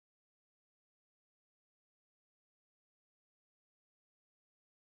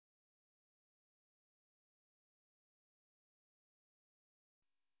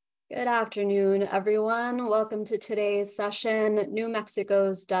Good afternoon, everyone. Welcome to today's session, New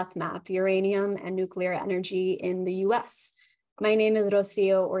Mexico's Death Map, Uranium and Nuclear Energy in the U.S. My name is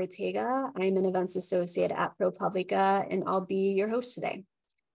Rocio Ortega. I'm an events associate at ProPublica, and I'll be your host today.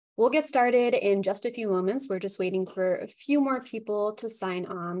 We'll get started in just a few moments. We're just waiting for a few more people to sign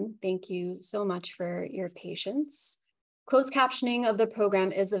on. Thank you so much for your patience. Closed captioning of the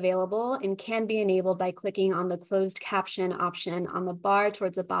program is available and can be enabled by clicking on the closed caption option on the bar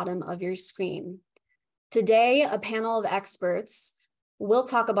towards the bottom of your screen. Today, a panel of experts will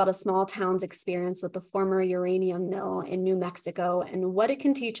talk about a small town's experience with the former uranium mill in New Mexico and what it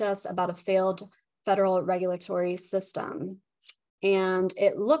can teach us about a failed federal regulatory system. And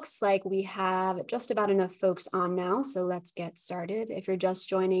it looks like we have just about enough folks on now, so let's get started. If you're just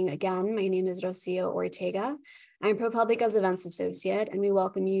joining, again, my name is Rocio Ortega. I'm ProPublica's events associate, and we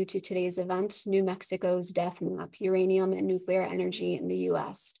welcome you to today's event, New Mexico's Death Map, Uranium and Nuclear Energy in the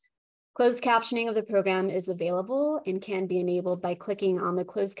U.S. Closed captioning of the program is available and can be enabled by clicking on the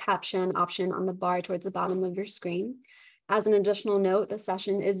closed caption option on the bar towards the bottom of your screen. As an additional note, the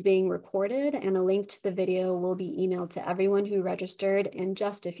session is being recorded and a link to the video will be emailed to everyone who registered in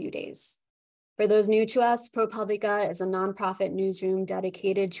just a few days. For those new to us, ProPublica is a nonprofit newsroom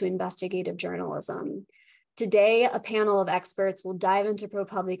dedicated to investigative journalism. Today, a panel of experts will dive into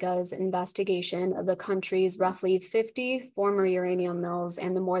ProPublica's investigation of the country's roughly 50 former uranium mills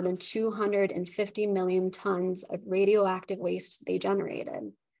and the more than 250 million tons of radioactive waste they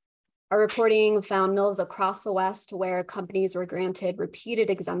generated. Our reporting found mills across the West where companies were granted repeated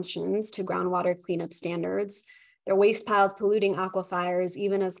exemptions to groundwater cleanup standards, their waste piles polluting aquifers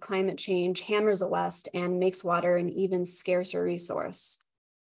even as climate change hammers the West and makes water an even scarcer resource.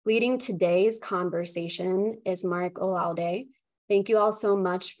 Leading today's conversation is Mark Olalde. Thank you all so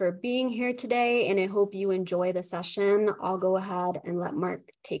much for being here today, and I hope you enjoy the session. I'll go ahead and let Mark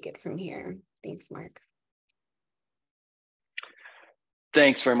take it from here. Thanks, Mark.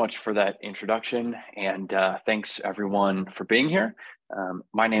 Thanks very much for that introduction, and thanks everyone for being here.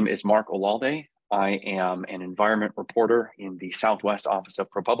 My name is Mark Olalde. I am an environment reporter in the Southwest office of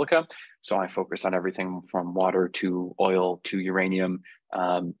ProPublica, so I focus on everything from water to oil to uranium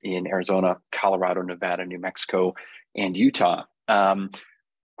in Arizona, Colorado, Nevada, New Mexico, and Utah.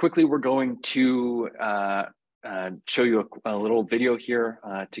 Quickly, we're going to show you a little video here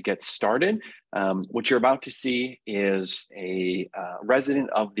to get started. What you're about to see is a resident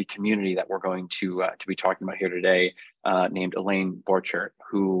of the community that we're going to be talking about here today, named Elaine Borchert,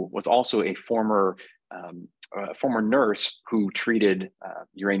 who was also a former nurse who treated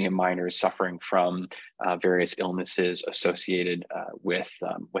uranium miners suffering from various illnesses associated with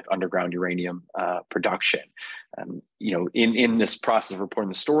underground uranium production. In this process of reporting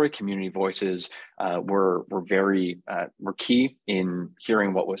the story, community voices were key in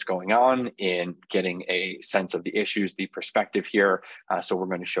hearing what was going on, in getting a sense of the issues, the perspective here. So we're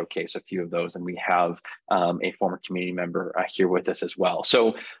going to showcase a few of those, and we have a former community member here with us as well.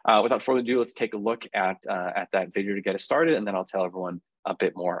 So without further ado, let's take a look at that video to get us started, and then I'll tell everyone a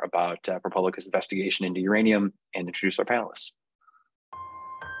bit more about ProPublica's investigation into uranium and introduce our panelists.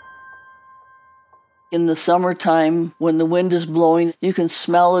 In the summertime, when the wind is blowing, you can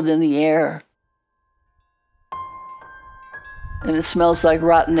smell it in the air. And it smells like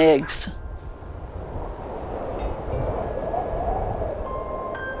rotten eggs.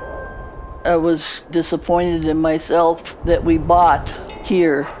 I was disappointed in myself that we bought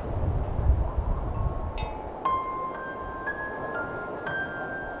here.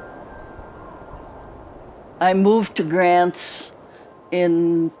 I moved to Grants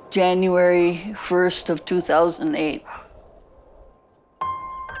in January 1st of 2008.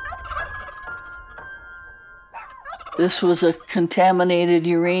 This was a contaminated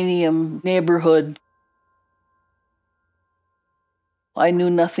uranium neighborhood. I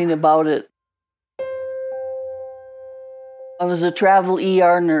knew nothing about it. I was a travel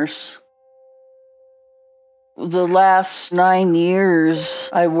ER nurse. The last 9 years,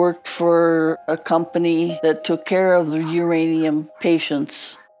 I worked for a company that took care of the uranium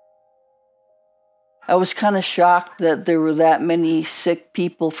patients. I was kind of shocked that there were that many sick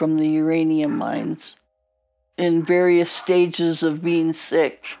people from the uranium mines in various stages of being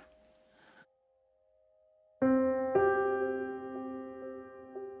sick.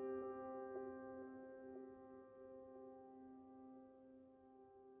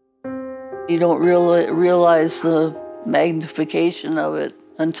 You don't realize the magnification of it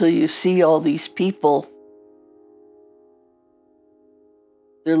until you see all these people.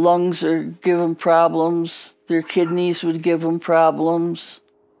 Their lungs are giving problems, their kidneys would give them problems.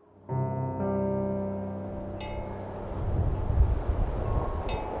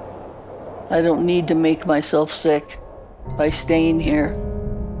 I don't need to make myself sick by staying here.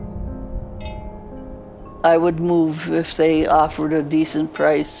 I would move if they offered a decent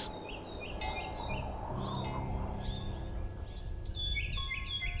price.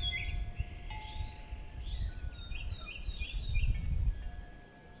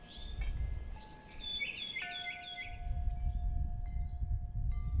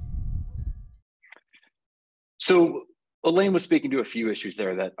 So Elaine was speaking to a few issues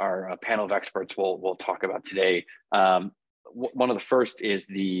there that our panel of experts will talk about today. One of the first is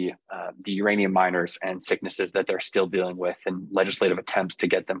the uranium miners and sicknesses that they're still dealing with, and legislative attempts to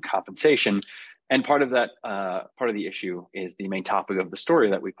get them compensation. And part of that, part of the issue is the main topic of the story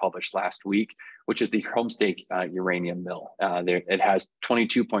that we published last week, which is the Homestake uranium mill. It has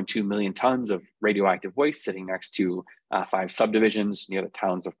 22.2 million tons of radioactive waste sitting next to 5 subdivisions near the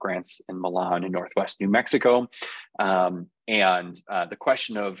towns of Grants and Milan in northwest New Mexico. The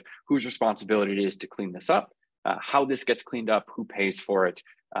question of whose responsibility it is to clean this up, how this gets cleaned up, who pays for it,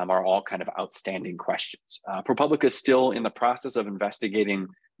 are all kind of outstanding questions. ProPublica is still in the process of investigating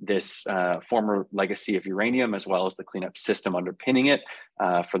this former legacy of uranium, as well as the cleanup system underpinning it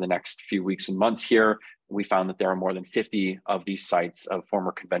for the next few weeks and months here. We found that there are more than 50 of these sites of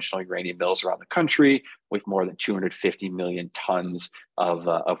former conventional uranium mills around the country, with more than 250 million tons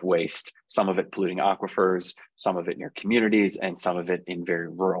of waste, some of it polluting aquifers, some of it near communities, and some of it in very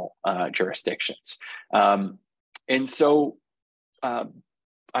rural jurisdictions.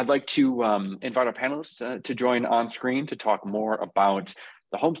 I'd like to invite our panelists to join on screen to talk more about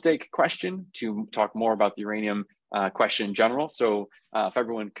the Homestake question, to talk more about the uranium question in general. So if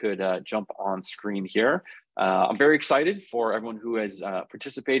everyone could jump on screen here. I'm very excited for everyone who is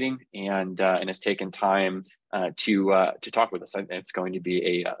participating and has taken time to talk with us. It's going to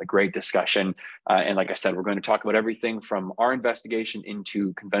be a great discussion. And like I said, we're going to talk about everything from our investigation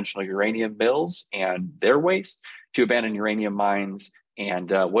into conventional uranium mills and their waste, to abandoned uranium mines,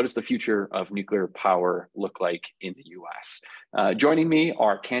 and what does the future of nuclear power look like in the US? Joining me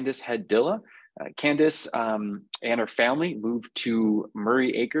are Candace Head-Dilla. Candace and her family moved to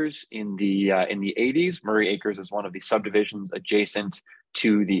Murray Acres in the 80s. Murray Acres is one of the subdivisions adjacent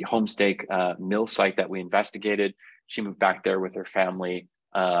to the Homestake mill site that we investigated. She moved back there with her family,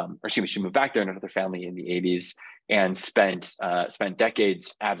 she moved back there and with her family in the 80s, and spent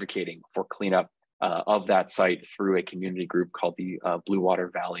decades advocating for cleanup of that site through a community group called the Blue Water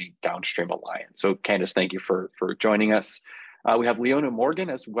Valley Downstream Alliance. So Candace, thank you for joining us. We have Leona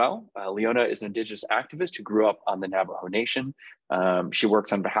Morgan as well. Leona is an Indigenous activist who grew up on the Navajo Nation. She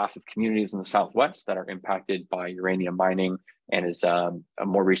works on behalf of communities in the Southwest that are impacted by uranium mining, and has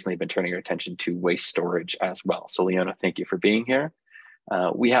more recently been turning her attention to waste storage as well. So Leona, thank you for being here.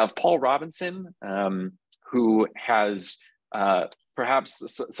 We have Paul Robinson, who has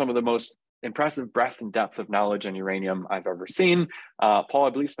perhaps some of the most impressive breadth and depth of knowledge on uranium I've ever seen. Paul,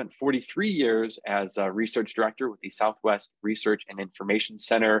 I believe, spent 43 years as a research director with the Southwest Research and Information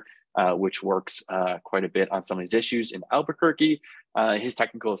Center, which works quite a bit on some of these issues in Albuquerque. His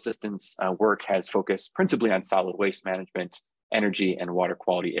technical assistance work has focused principally on solid waste management, energy and water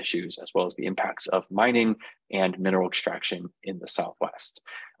quality issues, as well as the impacts of mining and mineral extraction in the Southwest.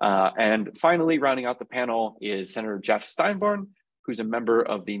 And finally, rounding out the panel is Senator Jeff Steinborn, who's a member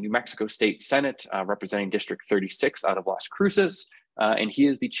of the New Mexico State Senate, representing District 36 out of Las Cruces. And he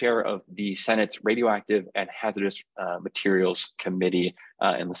is the chair of the Senate's Radioactive and Hazardous Materials Committee,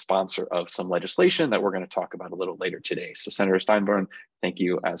 and the sponsor of some legislation that we're going to talk about a little later today. So Senator Steinborn, thank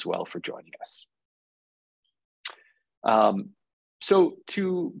you as well for joining us. So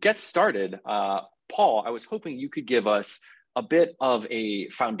to get started, Paul, I was hoping you could give us a bit of a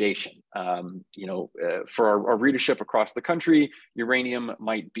foundation. For our readership across the country, uranium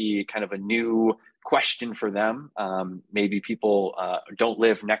might be kind of a new question for them. Maybe people don't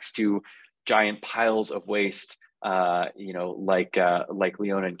live next to giant piles of waste, like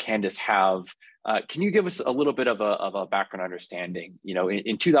Leona and Candace have. Can you give us a little bit of a background understanding?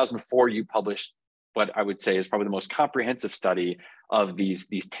 In 2004, you published what I would say is probably the most comprehensive study of these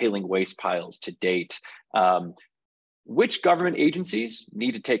tailing waste piles to date. Which government agencies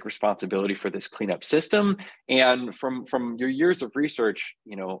need to take responsibility for this cleanup system? And from your years of research,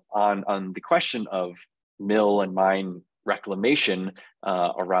 on the question of mill and mine reclamation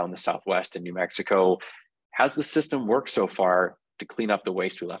around the Southwest and New Mexico, has the system worked so far to clean up the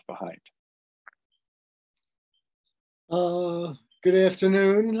waste we left behind? Good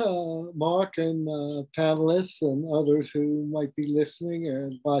afternoon, Mark and panelists and others who might be listening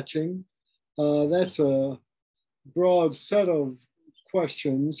and watching. That's a broad set of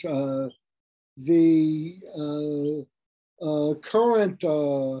questions. The current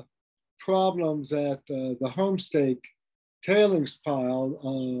problems at the Homestake tailings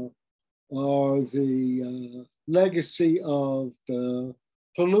pile are the legacy of the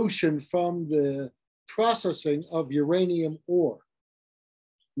pollution from the processing of uranium ore.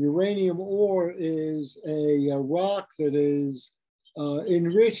 Uranium ore is a rock that is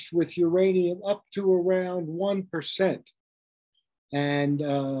enriched with uranium up to around 1%. And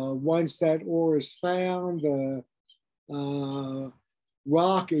once that ore is found, the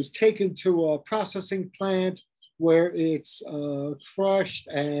rock is taken to a processing plant where it's crushed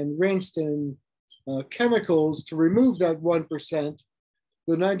and rinsed in chemicals to remove that 1%.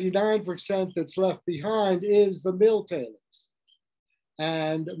 The 99% that's left behind is the mill tailings.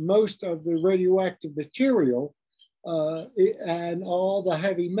 And most of the radioactive material and all the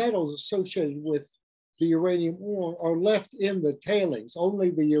heavy metals associated with the uranium ore are left in the tailings.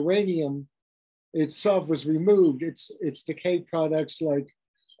 Only the uranium itself was removed. Its decay products like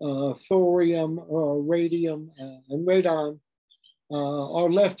thorium, radium, and radon are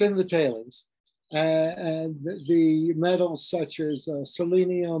left in the tailings. And the metals such as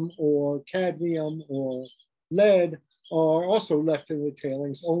selenium or cadmium or lead are also left in the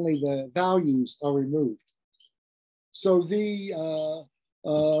tailings. Only the values are removed. So the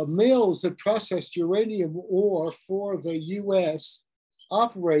mills that processed uranium ore for the US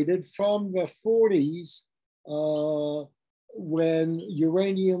operated from the 40s when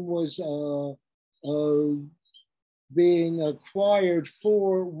uranium was being acquired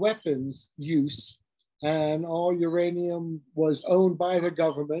for weapons use, and all uranium was owned by the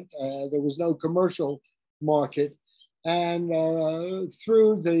government. There was no commercial market. And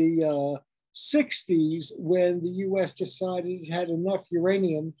through the 60s, when the US decided it had enough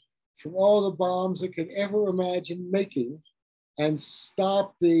uranium for all the bombs it could ever imagine making, and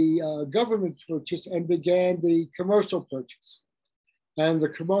stopped the government purchase and began the commercial purchase. And the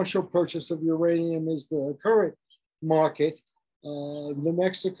commercial purchase of uranium is the current market. New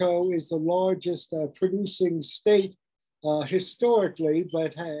Mexico is the largest producing state historically,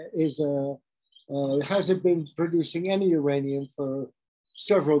 but hasn't been producing any uranium for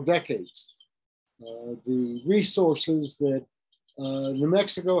several decades. The resources that New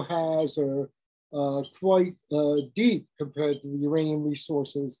Mexico has are quite deep compared to the uranium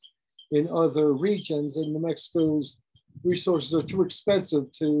resources in other regions, and New Mexico's resources are too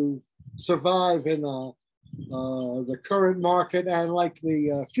expensive to survive in the current market and likely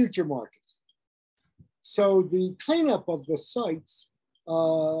future markets. So the cleanup of the sites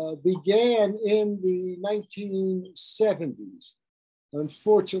began in the 1970s.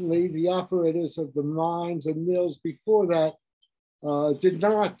 Unfortunately, the operators of the mines and mills before that did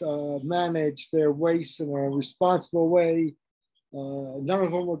not manage their waste in a responsible way. None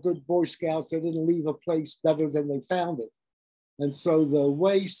of them were good Boy Scouts. They didn't leave a place better than they found it. And so the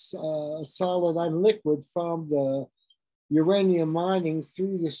waste, solid and liquid from the uranium mining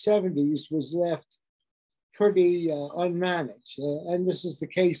through the 70s was left pretty unmanaged. And this is the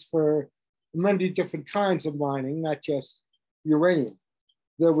case for many different kinds of mining, not just uranium.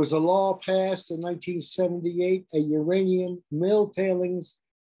 There was a law passed in 1978, a Uranium Mill Tailings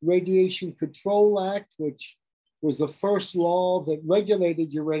Radiation Control Act, which was the first law that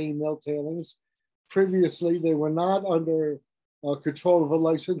regulated uranium mill tailings. Previously, they were not under control of a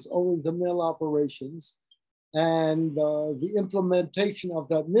license, only the mill operations. And the implementation of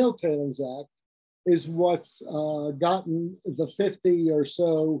that Mill Tailings Act is what's gotten the 50 or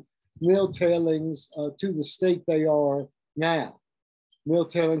so mill tailings to the state they are now. Mill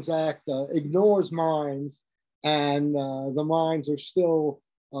Tailings Act ignores mines, and the mines are still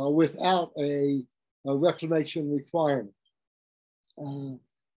without a reclamation requirement.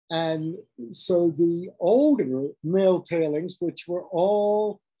 And so the older mill tailings, which were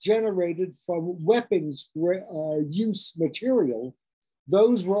all generated from weapons use material,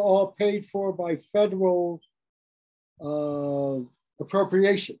 those were all paid for by federal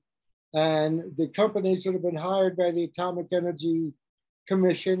appropriation. And the companies that have been hired by the Atomic Energy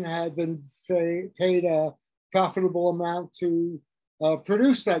Commission had been paid a profitable amount to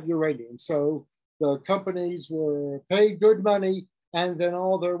produce that uranium. So the companies were paid good money, and then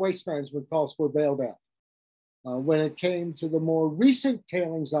all their waste management costs were bailed out. When it came to the more recent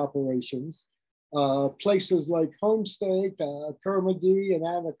tailings operations, places like Homestake, Kerr-McGee, and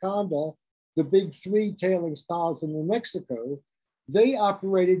Anaconda, the big three tailings piles in New Mexico, they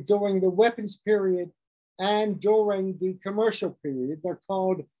operated during the weapons period and during the commercial period. They're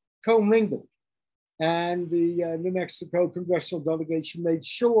called commingled. And the New Mexico congressional delegation made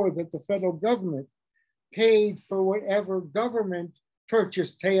sure that the federal government paid for whatever government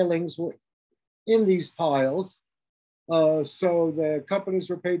purchased tailings were in these piles. So the companies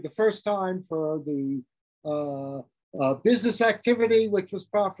were paid the first time for the business activity, which was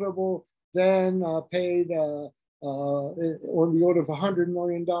profitable, then paid on the order of $100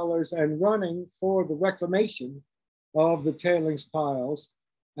 million and running for the reclamation of the tailings piles.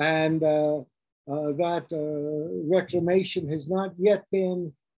 And that reclamation has not yet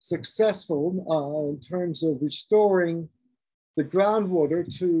been successful in terms of restoring the groundwater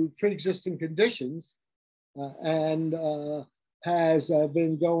to pre-existing conditions, and has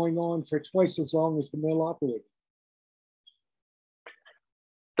been going on for twice as long as the mill operated.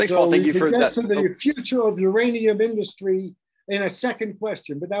 Thanks, Paul. Thank you for that. To the future of uranium industry in a second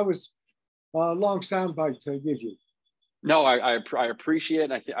question, but that was a long soundbite to give you. No, I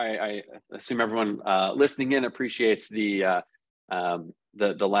appreciate it. I assume everyone listening in appreciates the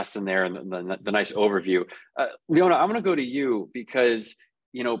lesson there and the nice overview. Leona, I'm going to go to you because,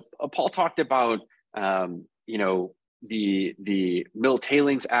 you know, Paul talked about, you know, the Mill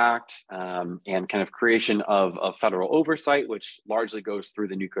Tailings Act and kind of creation of federal oversight, which largely goes through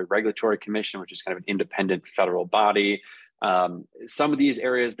the Nuclear Regulatory Commission, which is kind of an independent federal body. Some of these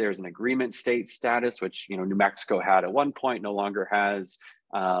areas, there's an agreement state status, which, you know, New Mexico had at one point, no longer has,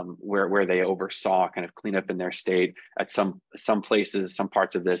 where they oversaw kind of cleanup in their state. At some places, some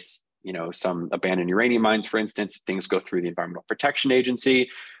parts of this, you know, some abandoned uranium mines, for instance, things go through the Environmental Protection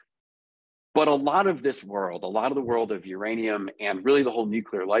Agency. But a lot of this world, a lot of the world of uranium and really the whole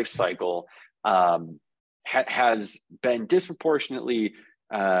nuclear life cycle has been disproportionately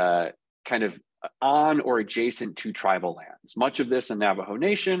kind of on or adjacent to tribal lands. Much of this in Navajo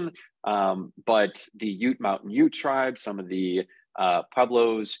Nation, but the Ute Mountain Ute tribe, some of the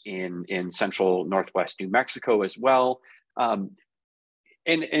Pueblos in central northwest New Mexico as well.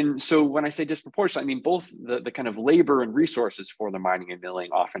 And so when I say disproportionate, I mean both the kind of labor and resources for the mining and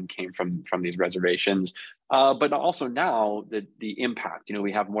milling often came from these reservations, but also now the impact. You know,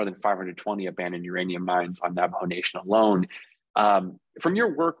 we have more than 520 abandoned uranium mines on Navajo Nation alone. From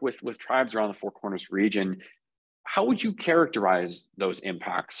your work with tribes around the Four Corners region, how would you characterize those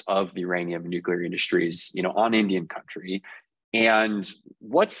impacts of the uranium and nuclear industries, you know, on Indian country? And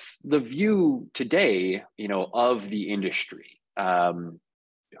what's the view today, you know, of the industry?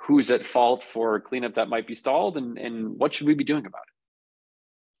 Who's at fault for cleanup that might be stalled, and what should we be doing about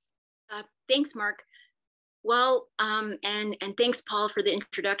it? Thanks, Mark. Well, and thanks, Paul, for the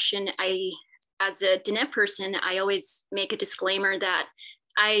introduction. As a Diné person, I always make a disclaimer that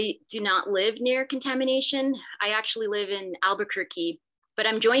I do not live near contamination. I actually live in Albuquerque, but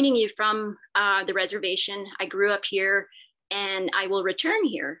I'm joining you from the reservation. I grew up here and I will return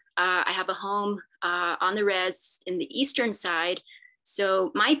here. I have a home on the res in the eastern side.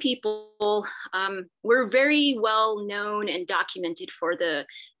 So my people, we're very well known and documented for the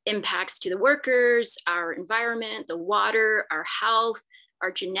impacts to the workers, our environment, the water, our health, our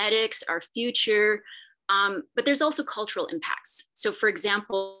genetics, our future, but there's also cultural impacts. So for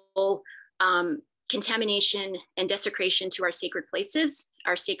example, contamination and desecration to our sacred places,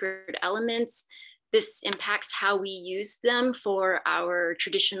 our sacred elements. This impacts how we use them for our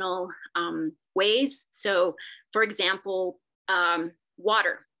traditional ways. So for example,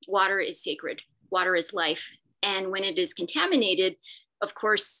 water is sacred, water is life. And when it is contaminated, of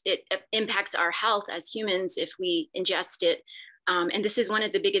course, it impacts our health as humans if we ingest it. And this is one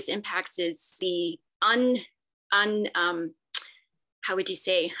of the biggest impacts is the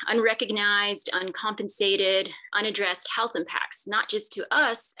unrecognized, uncompensated, unaddressed health impacts, not just to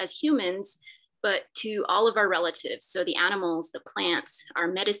us as humans, but to all of our relatives. So the animals, the plants, our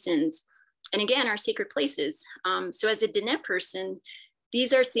medicines, and again, our sacred places. So as a Diné person,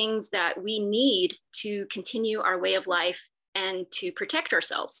 these are things that we need to continue our way of life and to protect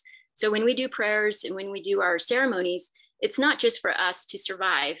ourselves. So when we do prayers and when we do our ceremonies, it's not just for us to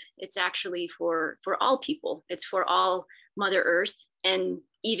survive. It's actually for all people. It's for all Mother Earth and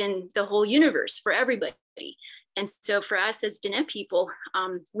even the whole universe, for everybody. And so for us as Diné people,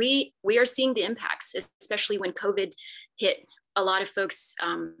 we are seeing the impacts, especially when COVID hit. A lot of folks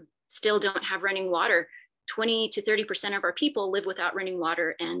still don't have running water. 20 to 30% of our people live without running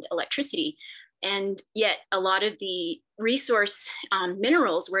water and electricity. And yet a lot of the resource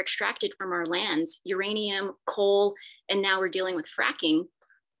minerals were extracted from our lands, uranium, coal, and now we're dealing with fracking.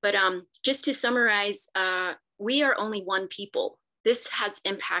 But just to summarize, we are only one people. This has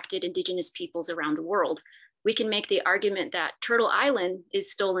impacted Indigenous peoples around the world. We can make the argument that Turtle Island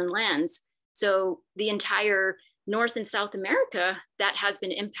is stolen lands. So the entire North and South America that has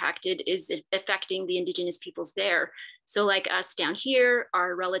been impacted is affecting the Indigenous peoples there. So like us down here,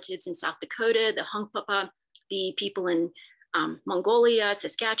 our relatives in South Dakota, the Hunkpapa, the people in Mongolia,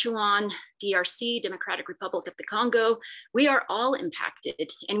 Saskatchewan, DRC, Democratic Republic of the Congo, we are all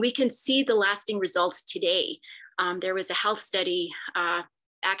impacted, and we can see the lasting results today. There was a health study,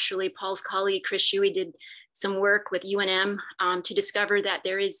 actually Paul's colleague, Chris Shuey, did some work with UNM to discover that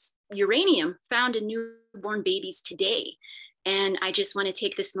there is uranium found in newborn babies today. And I just want to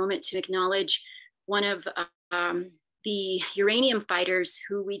take this moment to acknowledge one of the uranium fighters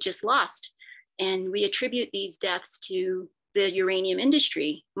who we just lost. And we attribute these deaths to the uranium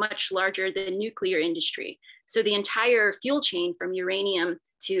industry, much larger than nuclear industry. So the entire fuel chain from uranium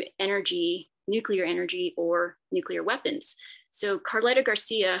to energy, nuclear energy, or nuclear weapons. So Carletta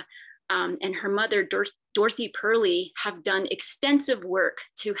Garcia and her mother, Dorothy Purley, have done extensive work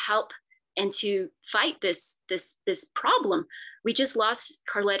to help and to fight this problem. We just lost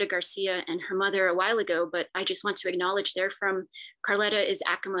Carletta Garcia and her mother a while ago, but I just want to acknowledge they're from, Carletta is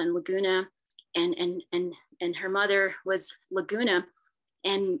Acoma and Laguna, and her mother was Laguna,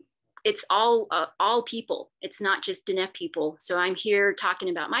 and it's all people. It's not just Diné people. So I'm here talking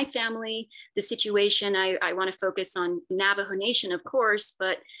about my family, the situation. I want to focus on Navajo Nation, of course,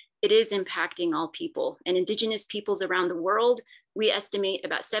 but it is impacting all people, and Indigenous peoples around the world. We estimate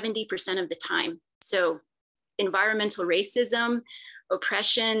about 70% of the time. So environmental racism,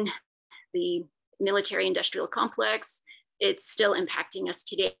 oppression, the military industrial complex, it's still impacting us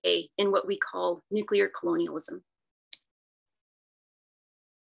today in what we call nuclear colonialism.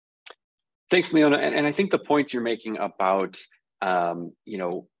 Thanks, Leona. And I think the points you're making about,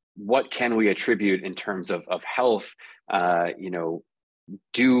 what can we attribute in terms of health, what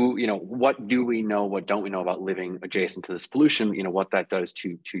do we know, what don't we know about living adjacent to this pollution, what that does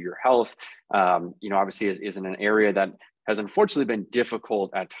to your health, obviously is in an area that has unfortunately been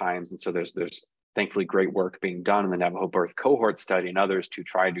difficult at times. And so there's thankfully great work being done in the Navajo birth cohort study and others to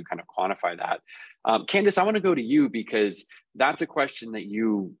try to kind of quantify that. Candace, I want to go to you because that's a question that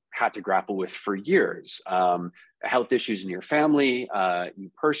you had to grapple with for years. Health issues in your family,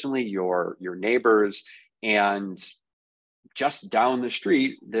 you personally, your neighbors, and just down the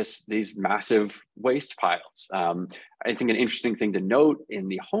street, these massive waste piles. I think an interesting thing to note in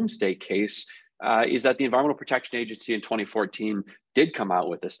the home state case is that the Environmental Protection Agency in 2014 did come out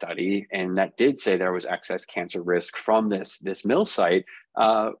with a study, and that did say there was excess cancer risk from this mill site,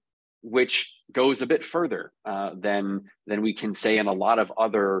 which goes a bit further than we can say in a lot of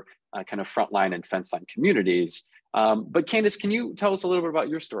other kind of frontline and fence line communities. But Candace, can you tell us a little bit about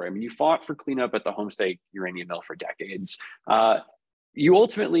your story? I mean, you fought for cleanup at the home state uranium mill for decades. You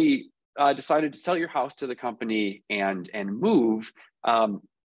ultimately decided to sell your house to the company and move.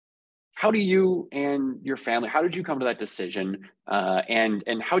 How do you and your family, how did you come to that decision?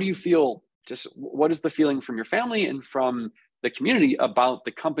 And how do you feel, just what is the feeling from your family and from the community about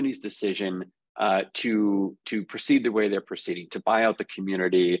the company's decision to proceed the way they're proceeding, to buy out the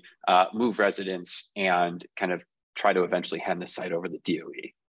community, move residents, and kind of try to eventually hand the site over to the DOE?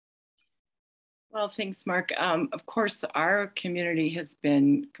 Well, thanks, Mark. Of course, our community has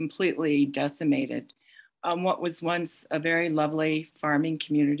been completely decimated. What was once a very lovely farming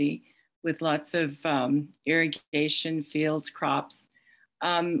community with lots of irrigation, fields, crops,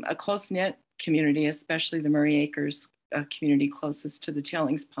 a close-knit community, especially the Murray Acres community closest to the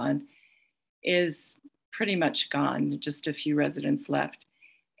tailings pond, is pretty much gone, just a few residents left.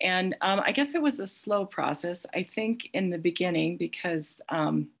 And I guess it was a slow process, I think, in the beginning, because,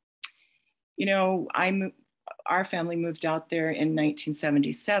 our family moved out there in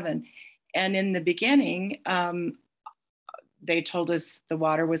 1977. And in the beginning, they told us the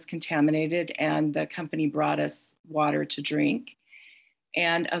water was contaminated, and the company brought us water to drink.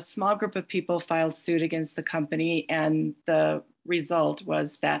 And a small group of people filed suit against the company, and the result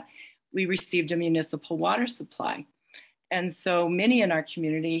was that we received a municipal water supply. And so many in our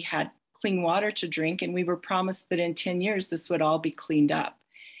community had clean water to drink, and we were promised that in 10 years, this would all be cleaned up.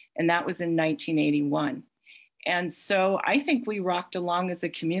 And that was in 1981. And so I think we rocked along as a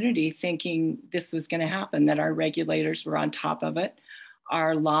community thinking this was going to happen, that our regulators were on top of it.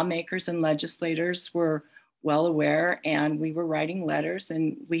 Our lawmakers and legislators were well aware, and we were writing letters,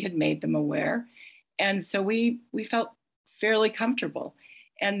 and we had made them aware. And so we felt fairly comfortable.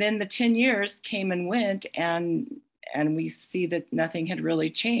 And then the 10 years came and went, and we see that nothing had really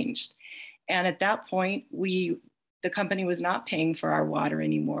changed. And at that point, the company was not paying for our water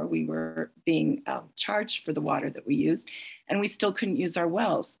anymore. We were being charged for the water that we used, and we still couldn't use our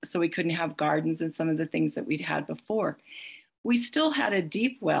wells. So we couldn't have gardens and some of the things that we'd had before. We still had a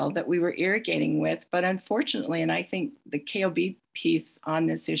deep well that we were irrigating with, but unfortunately, and I think the KOB piece on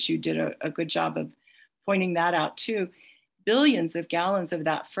this issue did a good job of pointing that out too, billions of gallons of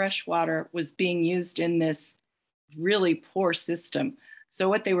that fresh water was being used in this really poor system. So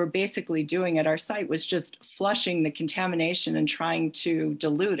what they were basically doing at our site was just flushing the contamination and trying to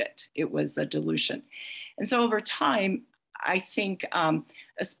dilute it. It was a dilution. And so over time, I think,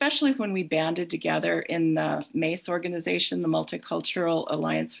 especially when we banded together in the MACE organization, the Multicultural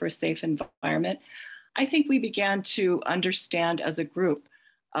Alliance for a Safe Environment, I think we began to understand as a group,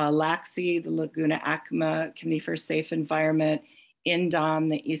 LACSI, the Laguna Acoma Committee for a Safe Environment,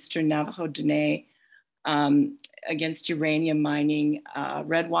 INDOM, the Eastern Navajo Dene, against uranium mining,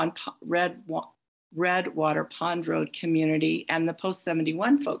 Redwater Pond Road community, and the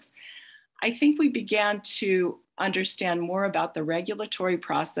Post-71 folks. I think we began to understand more about the regulatory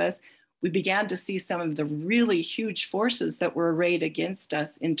process. We began to see some of the really huge forces that were arrayed against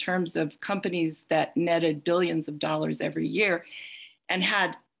us in terms of companies that netted billions of dollars every year and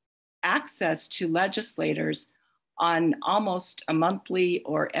had access to legislators on almost a monthly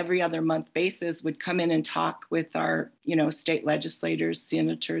or every other month basis, would come in and talk with our, state legislators,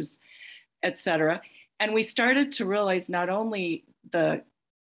 senators, et cetera. And we started to realize not only the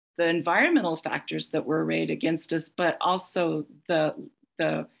environmental factors that were arrayed against us, but also the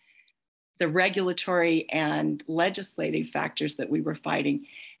regulatory and legislative factors that we were fighting.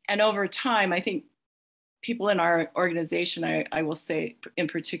 And over time, I think people in our organization, I will say in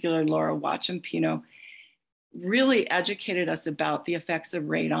particular, Laura Wachampino, really educated us about the effects of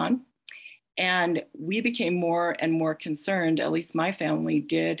radon. And we became more and more concerned, at least my family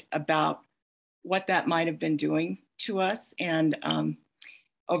did, about what that might have been doing to us. And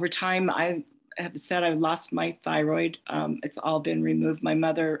over time, I have said I've lost my thyroid. It's all been removed. My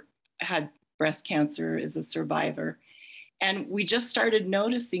mother had breast cancer, is a survivor. And we just started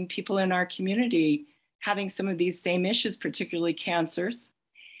noticing people in our community having some of these same issues, particularly cancers.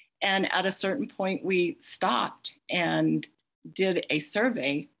 And at a certain point, we stopped and did a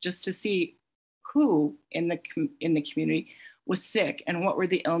survey just to see who in the community was sick and what were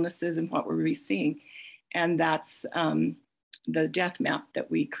the illnesses and what were we seeing. And that's the death map that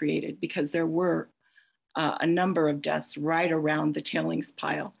we created, because there were a number of deaths right around the tailings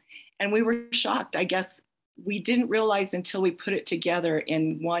pile. And we were shocked. I guess we didn't realize until we put it together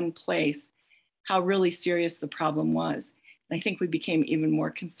in one place how really serious the problem was. And I think we became even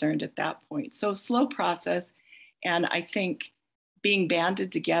more concerned at that point. So slow process. And I think being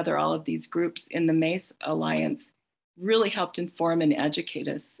banded together, all of these groups in the MACE Alliance really helped inform and educate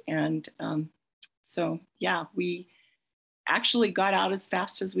us. And so, yeah, we actually got out as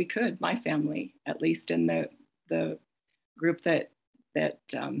fast as we could, my family, at least in the group that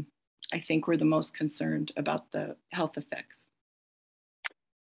I think were the most concerned about the health effects.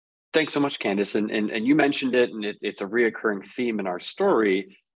 Thanks so much, Candace. And you mentioned it, and it's a reoccurring theme in our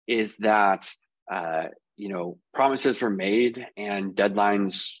story, is that promises were made and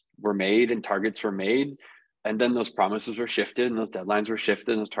deadlines were made and targets were made, and then those promises were shifted and those deadlines were shifted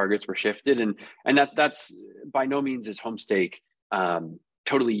and those targets were shifted, and that's by no means is Homestake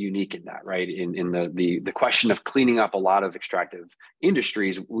totally unique in that, right? In the question of cleaning up a lot of extractive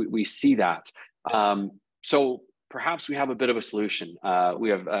industries, we see that. So perhaps we have a bit of a solution. We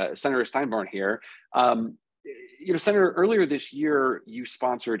have Senator Steinborn here. Senator, earlier this year, you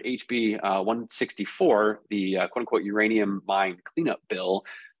sponsored HB 164, the quote unquote uranium mine cleanup bill,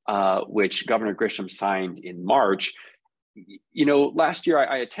 which Governor Grisham signed in March. Last year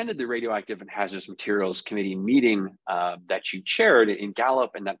I attended the Radioactive and Hazardous Materials Committee meeting that you chaired in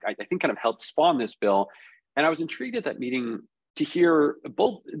Gallup, and that I think kind of helped spawn this bill. And I was intrigued at that meeting to hear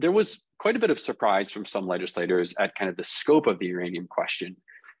both. There was quite a bit of surprise from some legislators at kind of the scope of the uranium question,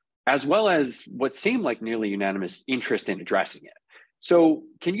 as well as what seemed like nearly unanimous interest in addressing it. So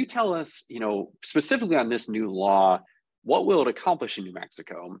can you tell us, specifically on this new law, what will it accomplish in New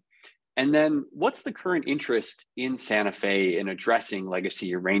Mexico? And then what's the current interest in Santa Fe in addressing legacy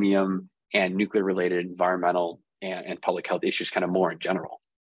uranium and nuclear related environmental and public health issues kind of more in general?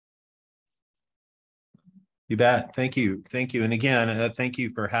 You bet. Thank you. Thank you. And again, thank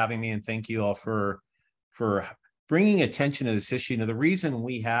you for having me, and thank you all for bringing attention to this issue. The reason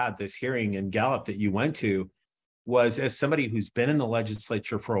we had this hearing in Gallup that you went to was, as somebody who's been in the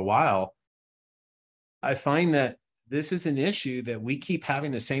legislature for a while, I find that this is an issue that we keep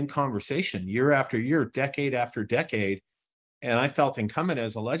having the same conversation year after year, decade after decade. And I felt incumbent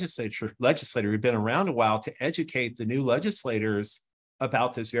as a legislator who'd been around a while to educate the new legislators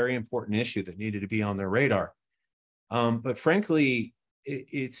about this very important issue that needed to be on their radar. But frankly,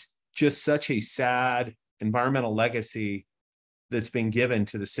 it's just such a sad environmental legacy that's been given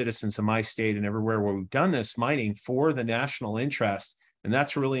to the citizens of my state and everywhere where we've done this mining for the national interest. And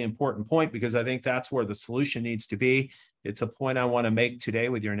that's a really important point, because I think that's where the solution needs to be. It's a point I want to make today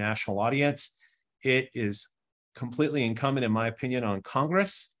with your national audience. It is completely incumbent, in my opinion, on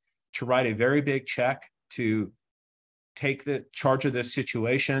Congress to write a very big check to take the charge of this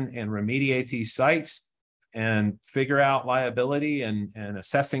situation and remediate these sites and figure out liability and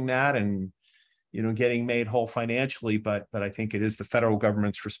assessing that and, you know, getting made whole financially. But I think it is the federal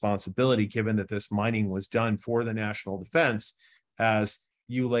government's responsibility, given that this mining was done for the national defense, as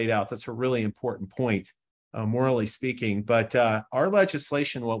you laid out. That's a really important point, morally speaking. But our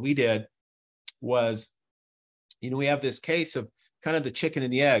legislation, what we did was, you know, we have this case of kind of the chicken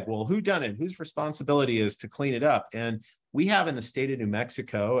and the egg. Well, who done it? Whose responsibility is to clean it up? And we have in the state of New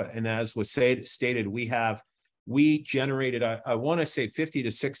Mexico, and as was stated, we generated, I want to say 50 to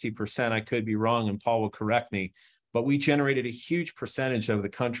 60%, I could be wrong, and Paul will correct me, but we generated a huge percentage of the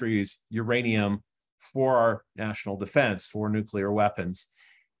country's uranium for our national defense, for nuclear weapons.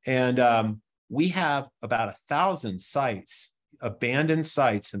 And we have about 1,000 sites, abandoned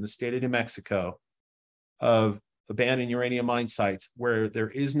sites in the state of New Mexico, of abandoned uranium mine sites where there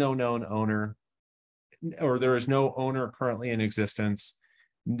is no known owner, or there is no owner currently in existence.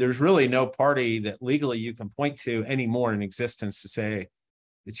 There's really no party that legally you can point to anymore in existence to say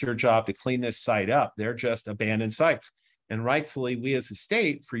it's your job to clean this site up. They're just abandoned sites. And rightfully, we as a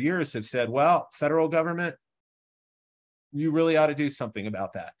state for years have said, well, federal government, you really ought to do something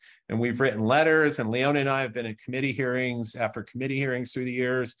about that. And we've written letters, and Leona and I have been in committee hearings after committee hearings through the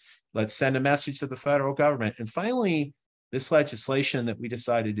years. Let's send a message to the federal government. And finally, this legislation that we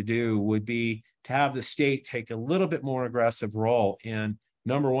decided to do would be to have the state take a little bit more aggressive role in,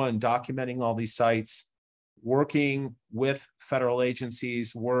 number one, documenting all these sites, working with federal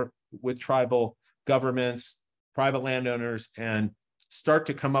agencies, work with tribal governments, private landowners, and start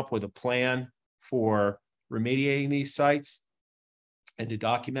to come up with a plan for remediating these sites, and to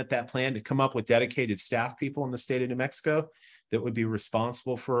document that plan, to come up with dedicated staff people in the state of New Mexico that would be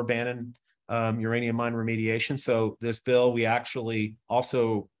responsible for abandoned uranium mine remediation. So this bill, we actually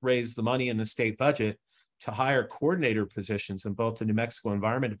also raised the money in the state budget to hire coordinator positions in both the New Mexico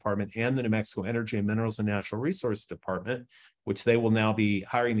Environment Department and the New Mexico Energy and Minerals and Natural Resources Department, which they will now be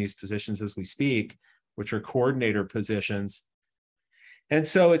hiring these positions as we speak, which are coordinator positions. And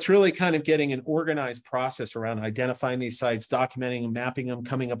so it's really kind of getting an organized process around identifying these sites, documenting and mapping them,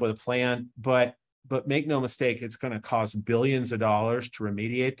 coming up with a plan. But make no mistake, it's going to cost billions of dollars to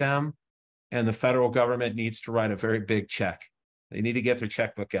remediate them. And the federal government needs to write a very big check. They need to get their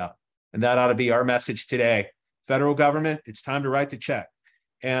checkbook out. And that ought to be our message today. Federal government, it's time to write the check.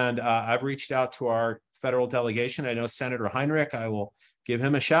 And I've reached out to our federal delegation. I know Senator Heinrich, I will give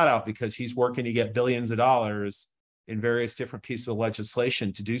him a shout out because he's working to get billions of dollars in various different pieces of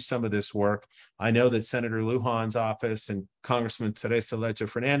legislation to do some of this work. I know that Senator Lujan's office and Congressman Teresa Leche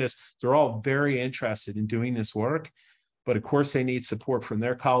Fernandez, they're all very interested in doing this work, but of course they need support from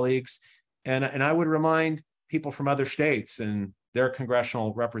their colleagues. And I would remind people from other states and their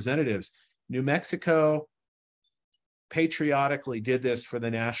congressional representatives, New Mexico patriotically did this for the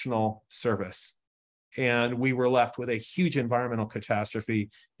national service. And we were left with a huge environmental catastrophe,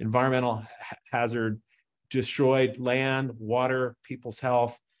 environmental hazard, destroyed land, water, people's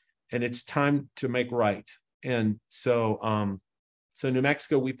health, and it's time to make right. And so, so New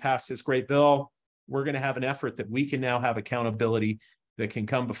Mexico, we passed this great bill. We're going to have an effort that we can now have accountability that can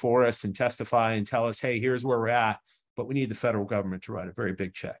come before us and testify and tell us, hey, here's where we're at, but we need the federal government to write a very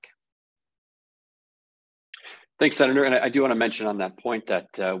big check. Thanks, Senator. And I do want to mention on that point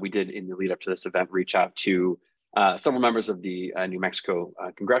that we did, in the lead up to this event, reach out to several members of the New Mexico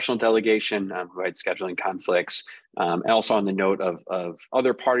congressional delegation who had scheduling conflicts. And also on the note of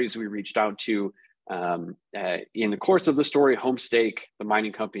other parties we reached out to. In the course of the story, Homestake, the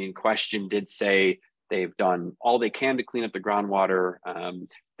mining company in question, did say they've done all they can to clean up the groundwater.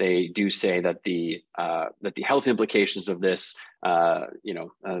 They do say that the health implications of this,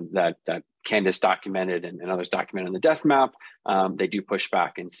 that Candace documented and others documented in the death map, they do push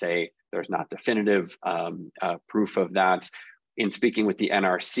back and say there's not definitive proof of that. In speaking with the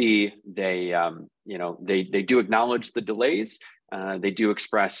NRC, they do acknowledge the delays. They do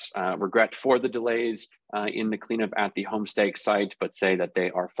express regret for the delays in the cleanup at the Homestake site, but say that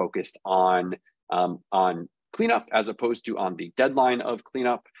they are focused on cleanup as opposed to on the deadline of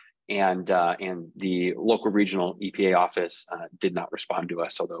cleanup. And the local regional EPA office did not respond to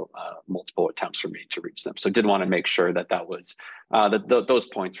us, although multiple attempts were made to reach them. So did want to make sure that was those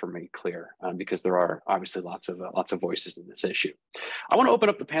points were made clear because there are obviously lots of voices in this issue. I want to open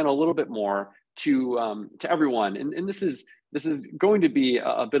up the panel a little bit more to everyone, and this is going to be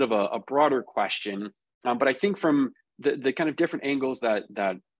a bit of a broader question, but I think from the kind of different angles that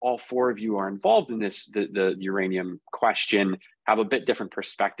all four of you are involved in this, the uranium question, have a bit different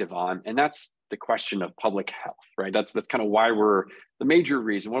perspective on, and that's the question of public health, right? That's kind of why one of the major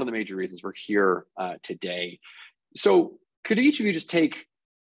reasons we're here today. So could each of you just take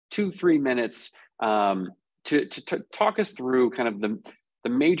 2-3 minutes to talk us through kind of the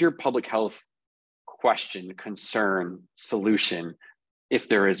major public health question, concern, solution, if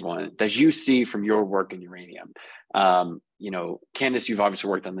there is one, that you see from your work in uranium? Candace, you've obviously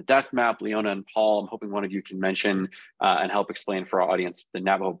worked on the death map. Leona and Paul, I'm hoping one of you can mention and help explain for our audience the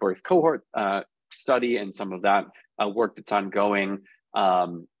Navajo birth cohort study and some of that work that's ongoing.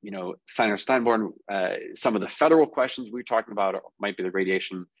 Senator Steinborn, some of the federal questions we're talking about might be the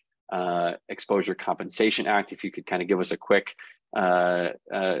Radiation Exposure Compensation Act. If you could kind of give us a quick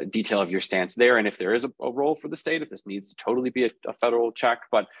detail of your stance there, and if there is a role for the state, if this needs to totally be a federal check.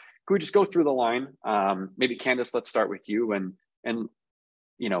 But could we just go through the line? Maybe Candace, let's start with you, and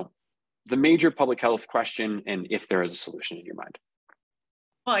the major public health question, and if there is a solution in your mind.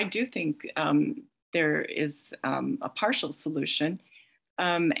 Well, I do think there is a partial solution,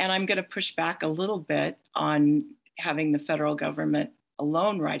 and I'm going to push back a little bit on having the federal government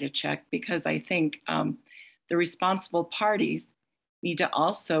alone write a check, because I think the responsible parties need to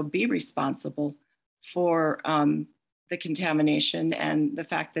also be responsible for the contamination and the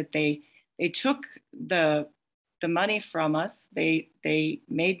fact that they took the money from us. They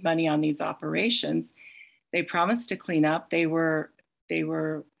made money on these operations. They promised to clean up. They were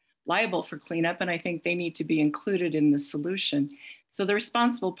liable for cleanup, and I think they need to be included in the solution. So the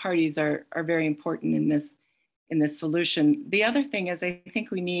responsible parties are very important in this solution. The other thing is, I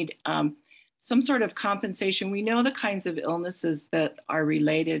think we need some sort of compensation. We know the kinds of illnesses that are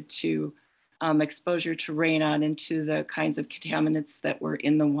related to exposure to radon and to the kinds of contaminants that were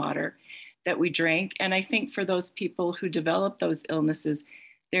in the water that we drank. And I think for those people who develop those illnesses,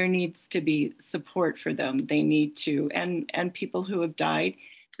 there needs to be support for them. They need to, and people who have died,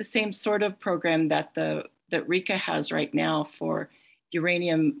 the same sort of program that RICA has right now for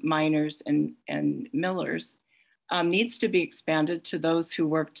uranium miners and millers needs to be expanded to those who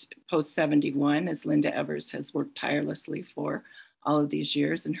worked post 71, as Linda Evers has worked tirelessly for all of these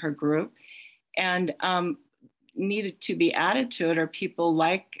years in her group. And needed to be added to it are people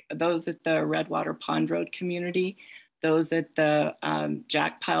like those at the Redwater Pond Road community, those at the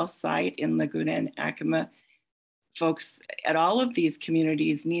Jack Pile site in Laguna and Acoma. Folks at all of these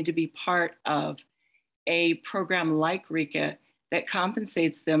communities need to be part of a program like RICA that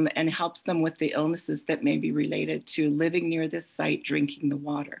compensates them and helps them with the illnesses that may be related to living near this site, drinking the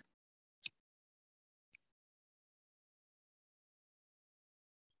water.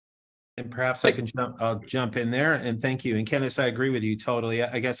 And perhaps I can jump in there, and thank you. And Candace, I agree with you totally.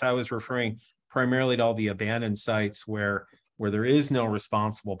 I guess I was referring primarily to all the abandoned sites where there is no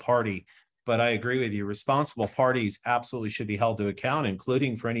responsible party. But I agree with you. Responsible parties absolutely should be held to account,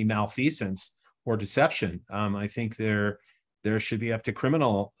 including for any malfeasance or deception. I think there should be up to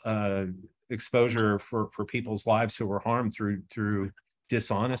criminal exposure for people's lives who were harmed through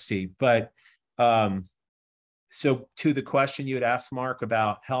dishonesty. But so to the question you had asked, Mark,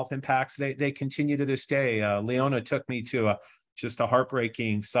 about health impacts, they continue to this day. Leona took me to just a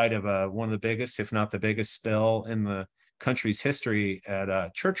heartbreaking site of one of the biggest, if not the biggest, spill in the country's history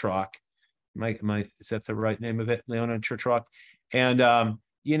at Church Rock. Is that the right name of it, Leona, Church Rock? And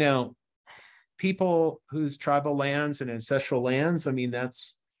people whose tribal lands and ancestral lands, I mean,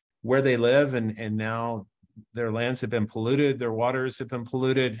 that's where they live, and now their lands have been polluted, their waters have been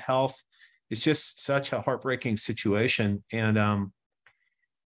polluted, health. It's just such a heartbreaking situation. And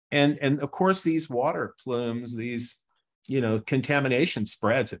of course, these water plumes, these, contamination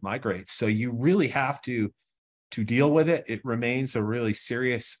spreads, it migrates. So you really have to deal with it. It remains a really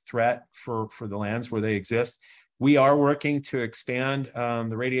serious threat for the lands where they exist. We are working to expand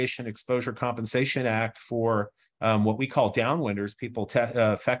the Radiation Exposure Compensation Act for what we call downwinders, people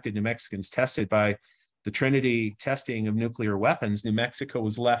affected, New Mexicans tested by the Trinity testing of nuclear weapons. New Mexico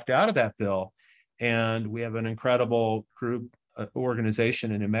was left out of that bill. And we have an incredible group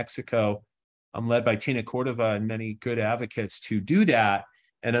organization in New Mexico led by Tina Cordova and many good advocates to do that.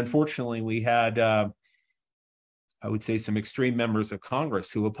 And unfortunately, we had, I would say, some extreme members of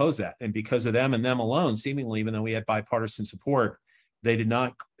Congress who opposed that. And because of them and them alone, seemingly, even though we had bipartisan support, they did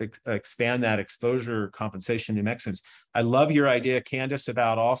not expand that exposure compensation to Mexicans. I love your idea, Candace,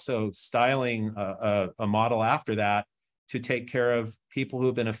 about also styling a model after that to take care of people who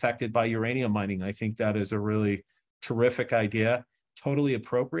have been affected by uranium mining. I think that is a really terrific idea, totally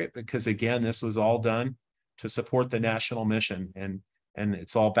appropriate, because again, this was all done to support the national mission. And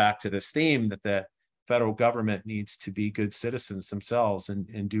it's all back to this theme that the federal government needs to be good citizens themselves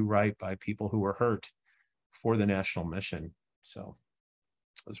and do right by people who were hurt for the national mission. So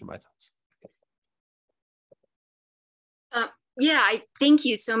those are my thoughts. Yeah, thank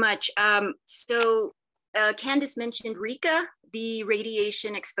you so much. Candace mentioned RECA, the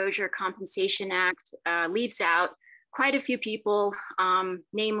Radiation Exposure Compensation Act, leaves out quite a few people,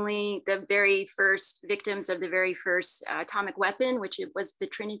 namely the very first victims of the very first atomic weapon, which it was the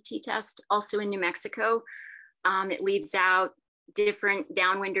Trinity test, also in New Mexico. It leaves out different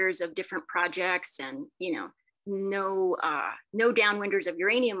downwinders of different projects, and no downwinders of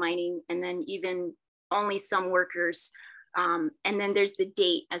uranium mining, and then even only some workers. And then there's the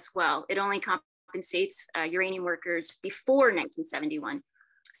date as well. It only compensates uranium workers before 1971.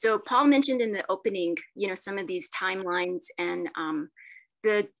 So Paul mentioned in the opening, some of these timelines, and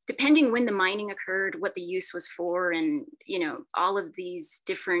depending when the mining occurred, what the use was for, and all of these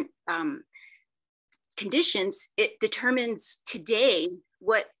different conditions, it determines today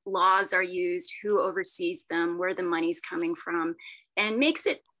what laws are used, who oversees them, where the money's coming from, and makes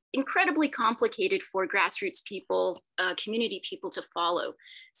it incredibly complicated for grassroots people, community people to follow.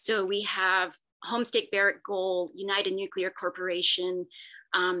 So we have Homestake Barrick Gold, United Nuclear Corporation,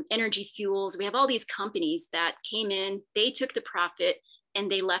 Energy Fuels. We have all these companies that came in, they took the profit, and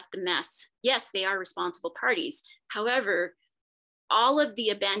they left the mess. Yes, they are responsible parties. However, all of the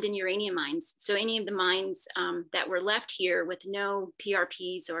abandoned uranium mines, so any of the mines that were left here with no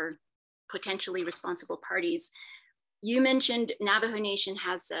PRPs or potentially responsible parties. You mentioned Navajo Nation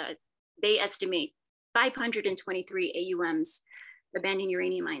has, they estimate 523 AUMs, abandoned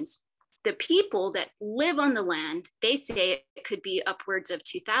uranium mines. The people that live on the land, they say it could be upwards of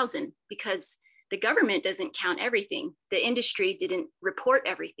 2,000, because the government doesn't count everything. The industry didn't report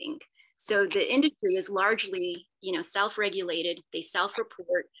everything. So the industry is largely, self-regulated. They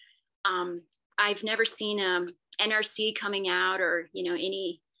self-report. I've never seen NRC coming out, or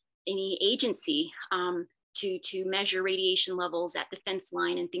any agency to measure radiation levels at the fence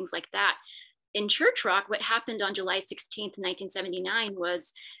line and things like that. In Church Rock, what happened on July 16th, 1979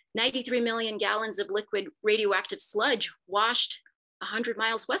 was 93 million gallons of liquid radioactive sludge washed 100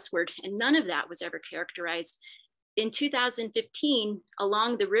 miles westward, and none of that was ever characterized. In 2015,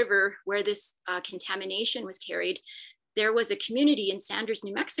 along the river where this contamination was carried, there was a community in Sanders,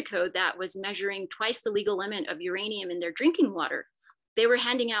 New Mexico that was measuring twice the legal limit of uranium in their drinking water. They were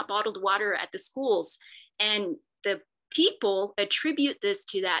handing out bottled water at the schools, and the people attribute this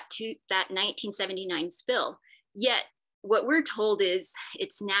to that 1979 spill. Yet what we're told is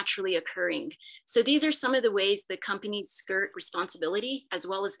it's naturally occurring. So these are some of the ways the companies skirt responsibility, as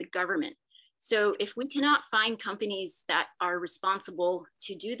well as the government. So if we cannot find companies that are responsible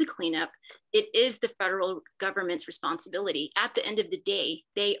to do the cleanup, it is the federal government's responsibility. At the end of the day,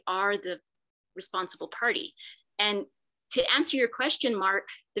 they are the responsible party. And to answer your question, Mark,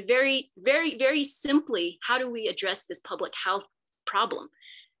 the very, very, very simply, how do we address this public health problem?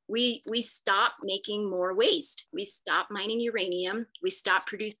 We stop making more waste. We stop mining uranium. We stop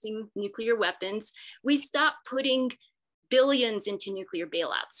producing nuclear weapons. We stop putting billions into nuclear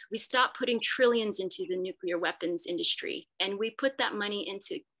bailouts. We stop putting trillions into the nuclear weapons industry. And we put that money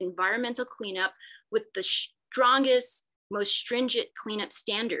into environmental cleanup with the strongest, most stringent cleanup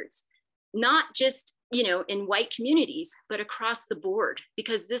standards, not just in white communities, but across the board,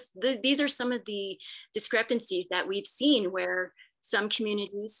 because these are some of the discrepancies that we've seen, where some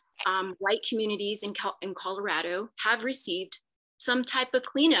communities, white communities in Colorado, have received some type of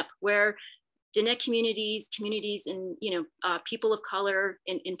cleanup, where Diné communities and people of color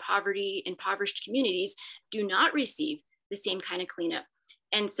in impoverished communities do not receive the same kind of cleanup.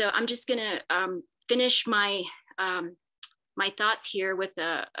 And so I'm just gonna finish my thoughts here with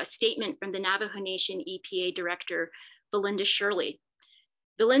a statement from the Navajo Nation EPA Director, Belinda Shirley.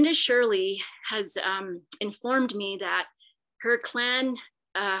 Belinda Shirley has informed me that her clan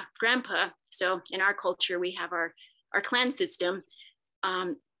grandpa, so in our culture, we have our clan system.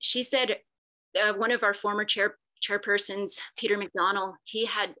 She said one of our former chairpersons, Peter McDonald, he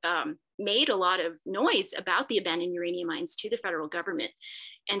had made a lot of noise about the abandoned uranium mines to the federal government.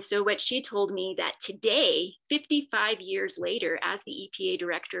 And so what she told me, that today, 55 years later, as the EPA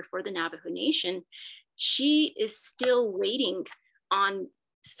director for the Navajo Nation, she is still waiting on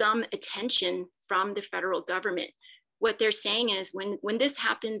some attention from the federal government. What they're saying is when this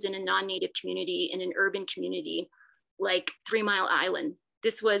happens in a non-native community, in an urban community like 3 Mile Island,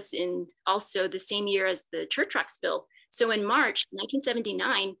 this was in also the same year as the Church Rock spill. So in March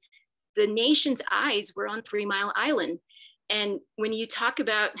 1979, the nation's eyes were on 3 Mile Island. And when you talk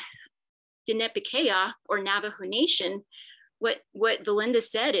about Diné Bikéyah, or Navajo Nation, what Belinda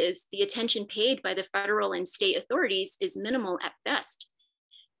said is the attention paid by the federal and state authorities is minimal at best.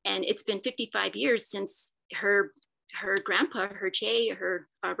 And it's been 55 years since her grandpa, her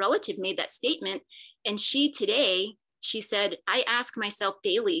relative, made that statement. And she today She said, I ask myself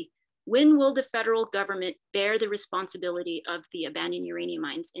daily, when will the federal government bear the responsibility of the abandoned uranium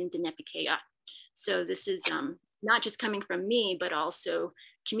mines in Dnepr? So this is not just coming from me, but also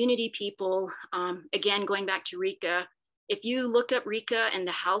community people. Again, going back to Rika, if you look up Rika and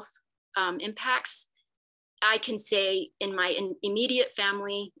the health impacts, I can say in my immediate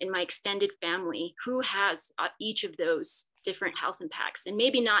family, in my extended family, who has each of those different health impacts. And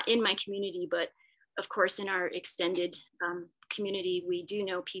maybe not in my community, but of course, in our extended community, we do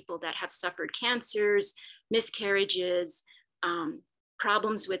know people that have suffered cancers, miscarriages,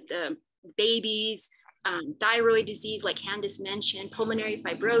 problems with the babies, thyroid disease, like Candace mentioned, pulmonary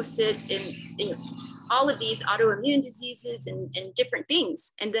fibrosis, and all of these autoimmune diseases and different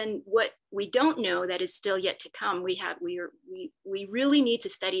things. And then what we don't know that is still yet to come, we really need to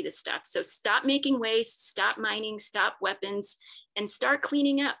study this stuff. So stop making waste, stop mining, stop weapons, and start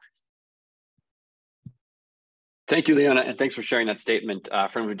cleaning up. Thank you, Leona, and thanks for sharing that statement.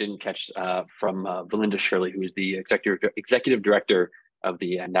 For anyone who didn't catch from Belinda Shirley, who is the executive director of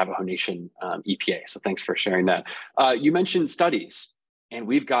the Navajo Nation EPA. So thanks for sharing that. You mentioned studies, and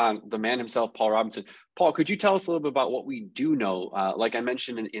we've got the man himself, Paul Robinson. Paul, could you tell us a little bit about what we do know? Like I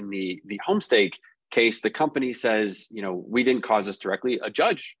mentioned in the Homestake case, the company says, we didn't cause this directly. A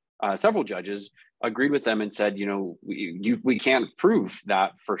judge, several judges agreed with them and said, we can't prove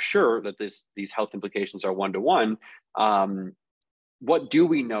that for sure that these health implications are one-to-one. What do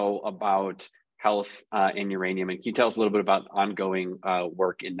we know about health in uranium? And can you tell us a little bit about ongoing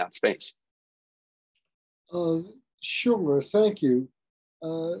work in that space? Sure, thank you.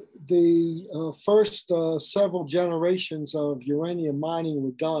 The first several generations of uranium mining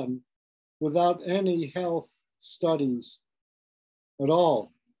were done without any health studies at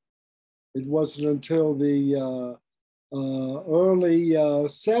all. It wasn't until the early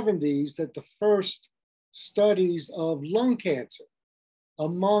 70s that the first studies of lung cancer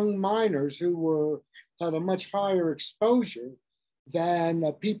among miners who had a much higher exposure than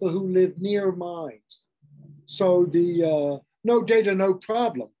people who lived near mines. So the no data, no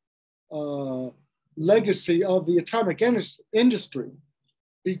problem legacy of the atomic industry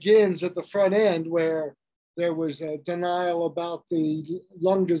begins at the front end, where there was a denial about the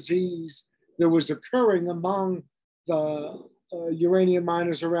lung disease that was occurring among the uranium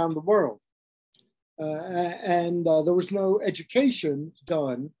miners around the world. And there was no education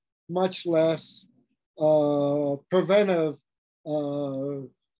done, much less preventive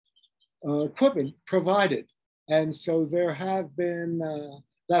equipment provided. And so there have been,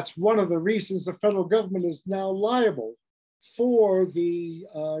 that's one of the reasons the federal government is now liable for the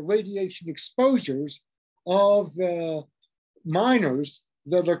radiation exposures of the miners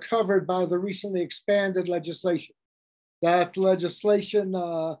that are covered by the recently expanded legislation. That legislation,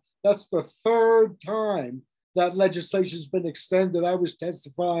 that's the third time that legislation has been extended. I was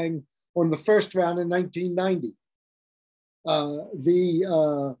testifying on the first round in 1990.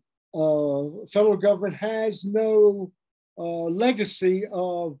 The federal government has no legacy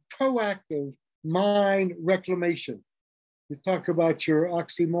of proactive mine reclamation. You talk about your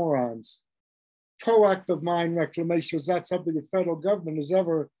oxymorons. Proactive mine reclamation is not something the federal government has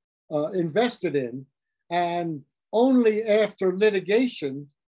ever invested in. And only after litigation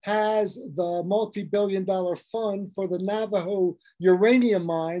has the multi-billion-dollar fund for the Navajo uranium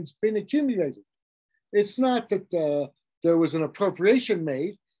mines been accumulated. It's not that there was an appropriation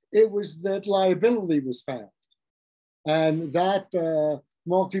made, it was that liability was found. And that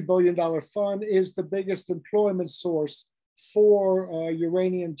multi-billion-dollar fund is the biggest employment source for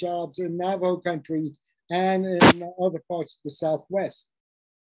uranium jobs in Navajo country and in other parts of the Southwest.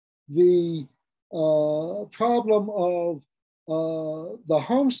 The problem of the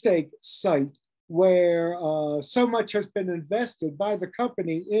Homestake site, where so much has been invested by the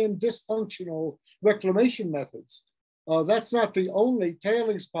company in dysfunctional reclamation methods. That's not the only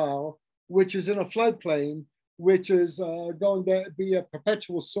tailings pile which is in a floodplain, which is going to be a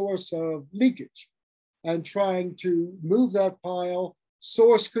perpetual source of leakage. And trying to move that pile,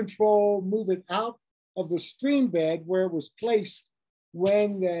 source control, move it out of the stream bed where it was placed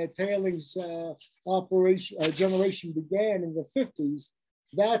when the tailings generation began in the 50s.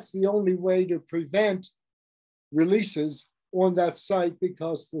 That's the only way to prevent releases on that site,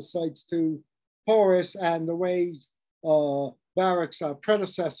 because the site's too porous, and the ways Barrick's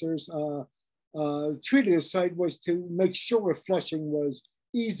predecessors treated the site was to make sure flushing was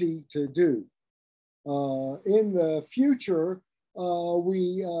easy to do. In the future,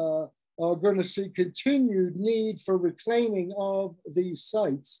 we are going to see continued need for reclaiming of these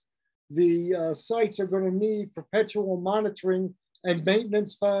sites. The sites are going to need perpetual monitoring and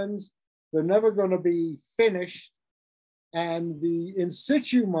maintenance funds. They're never going to be finished. And the in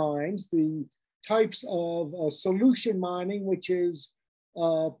situ mines, the types of solution mining, which is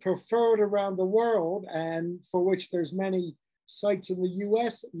preferred around the world and for which there's many sites in the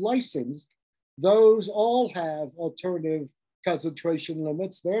US licensed, those all have alternative concentration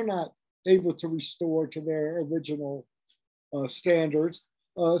limits. They're not able to restore to their original standards.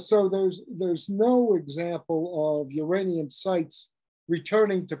 So there's no example of uranium sites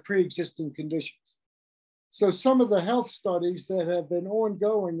returning to pre-existing conditions. So some of the health studies that have been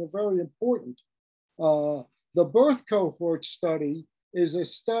ongoing are very important. The birth cohort study is a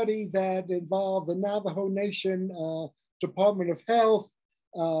study that involved the Navajo Nation Department of Health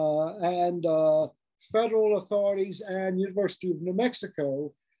and federal authorities and University of New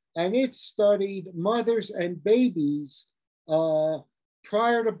Mexico. And it studied mothers and babies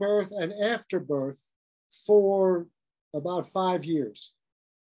prior to birth and after birth for about 5 years.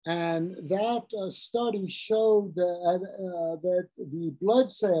 And that study showed that the blood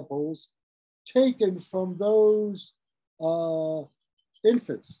samples taken from those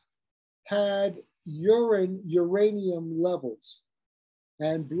infants had uranium levels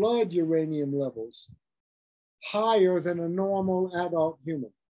and blood uranium levels higher than a normal adult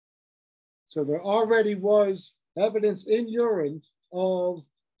human. So there already was evidence in urine of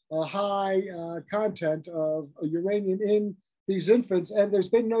a high content of uranium in these infants, and there's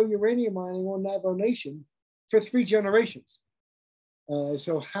been no uranium mining on Navajo Nation for 3 generations.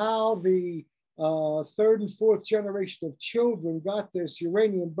 So how the 3rd and 4th generation of children got this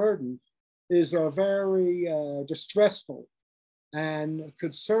uranium burden is a very distressful and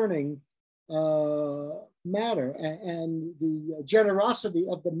concerning matter. And the generosity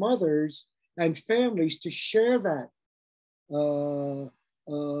of the mothers and families to share that,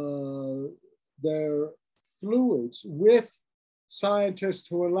 their fluids with scientists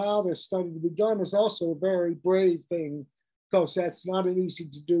who allow this study to be done is also a very brave thing, because that's not an easy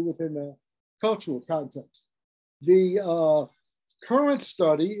to do within a cultural context. The current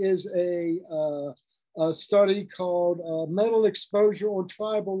study is a study called Metal Exposure on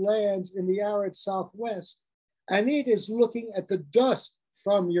Tribal Lands in the Arid Southwest, and it is looking at the dust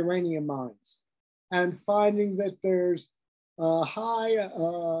from uranium mines and finding that there's a high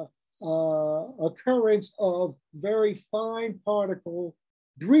occurrence of very fine particle,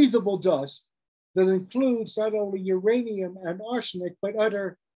 breathable dust that includes not only uranium and arsenic, but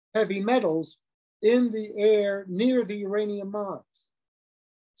other heavy metals in the air near the uranium mines.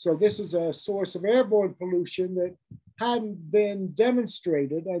 So this is a source of airborne pollution that hadn't been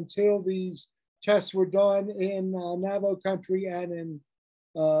demonstrated until these tests were done in Navajo country and in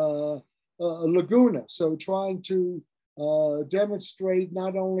Laguna. So trying to demonstrate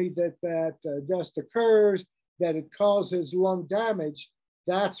not only that dust occurs, that it causes lung damage.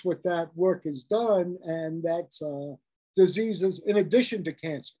 That's what that work has done, and that's diseases in addition to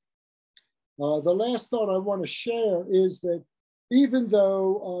cancer. The last thought I want to share is that even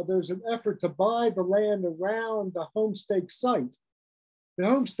though there's an effort to buy the land around the Homestake site, the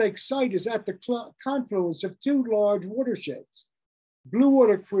Homestake site is at the confluence of 2 large watersheds, Blue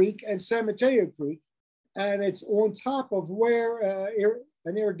Water Creek and San Mateo Creek, and it's on top of where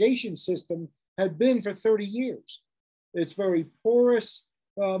an irrigation system had been for 30 years. It's very porous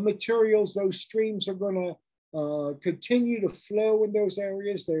materials. Those streams are going to continue to flow in those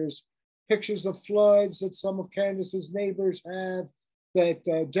areas. There's pictures of floods that some of Candace's neighbors have that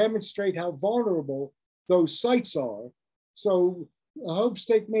demonstrate how vulnerable those sites are. So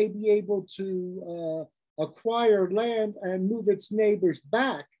Homestake may be able to acquire land and move its neighbors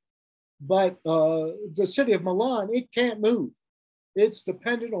back, but the city of Milan, it can't move. It's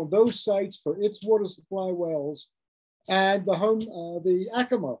dependent on those sites for its water supply wells, and the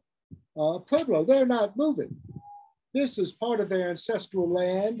Acoma Pueblo, they're not moving. This is part of their ancestral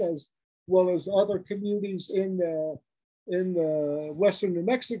land, as well as other communities in the western New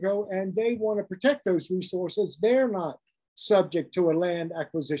Mexico, and they want to protect those resources. They're not subject to a land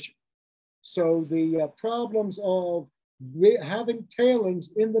acquisition. So the problems of having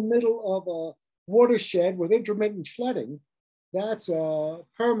tailings in the middle of a watershed with intermittent flooding, that's a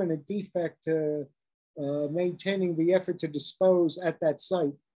permanent defect to maintaining the effort to dispose at that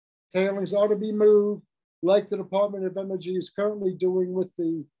site. Tailings ought to be moved, like the Department of Energy is currently doing with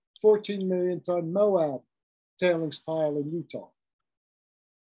the 14 million ton Moab tailings pile in Utah.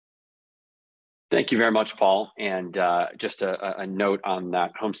 Thank you very much, Paul. And just a note on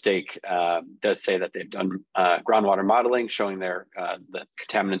that, Homestake does say that they've done groundwater modeling showing the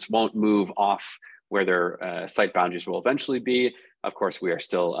contaminants won't move off where their site boundaries will eventually be. Of course, we are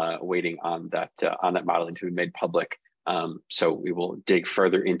still waiting on that modeling to be made public So we will dig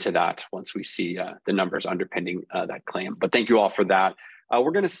further into that once we see the numbers underpinning that claim. But thank you all for that.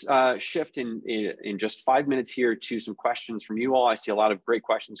 We're going to shift in just 5 minutes here to some questions from you all. I see a lot of great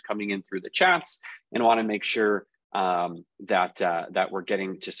questions coming in through the chats, and want to make sure that we're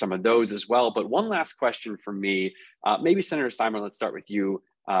getting to some of those as well. But one last question from me, maybe Senator Steinborn, let's start with you,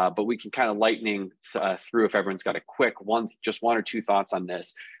 but we can kind of lightning through if everyone's got a quick just one or two thoughts on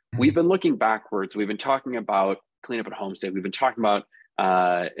this. We've been looking backwards. We've been talking about cleanup at Homestead. We've been talking about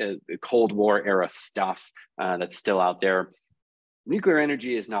Cold War era stuff that's still out there. Nuclear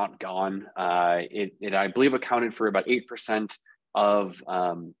energy is not gone. It I believe, accounted for about 8% of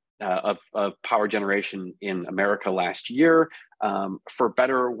power generation in America last year. For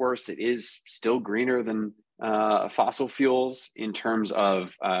better or worse, it is still greener than fossil fuels in terms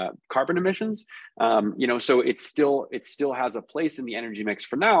of carbon emissions. So it still has a place in the energy mix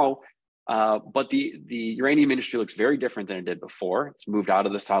for now. But the uranium industry looks very different than it did before. It's moved out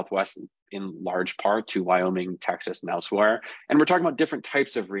of the Southwest in large part to Wyoming, Texas, and elsewhere. And we're talking about different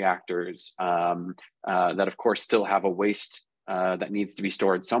types of reactors that, of course, still have a waste that needs to be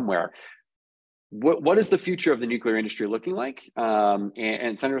stored somewhere. What is the future of the nuclear industry looking like?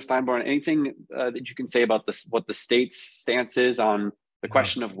 And Senator Steinborn, anything that you can say about this, what the state's stance is on the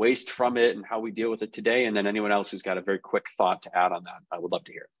question of waste from it and how we deal with it today? And then anyone else who's got a very quick thought to add on that, I would love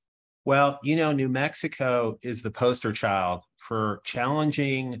to hear. Well, New Mexico is the poster child for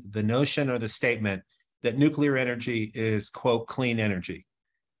challenging the notion or the statement that nuclear energy is, quote, clean energy.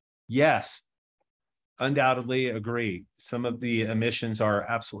 Yes, undoubtedly agree. Some of the emissions are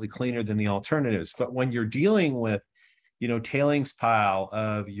absolutely cleaner than the alternatives. But when you're dealing with, tailings pile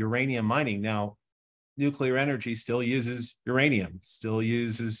of uranium mining, now, nuclear energy still uses uranium, still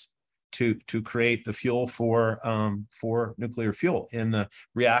uses to create the fuel for nuclear fuel in the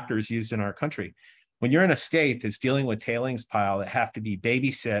reactors used in our country. When you're in a state that's dealing with tailings pile that have to be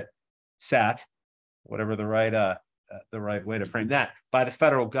sat, whatever the right way to frame that, by the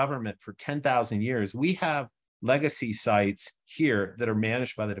federal government for 10,000 years, we have legacy sites here that are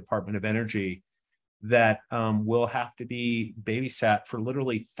managed by the Department of Energy that will have to be babysat for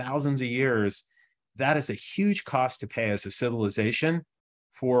literally thousands of years. That is a huge cost to pay as a civilization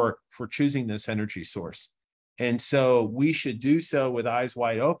for choosing this energy source. And so we should do so with eyes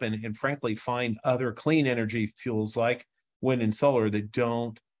wide open and frankly find other clean energy fuels like wind and solar that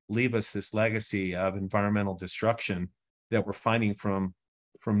don't leave us this legacy of environmental destruction that we're finding from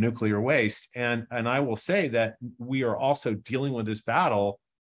nuclear waste. And I will say that we are also dealing with this battle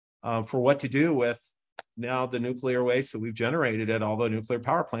for what to do with now the nuclear waste that we've generated at all the nuclear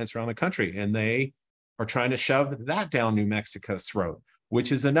power plants around the country. And they are trying to shove that down New Mexico's throat,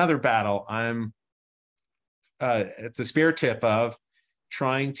 which is another battle I'm at the spear tip of,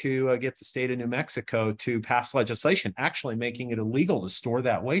 trying to get the state of New Mexico to pass legislation, actually making it illegal to store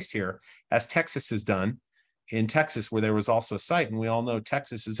that waste here, as Texas has done in Texas, where there was also a site. And we all know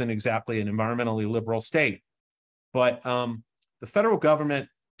Texas isn't exactly an environmentally liberal state. But the federal government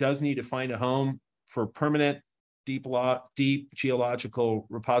does need to find a home for permanent, deep geological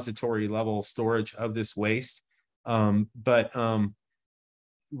repository level storage of this waste. But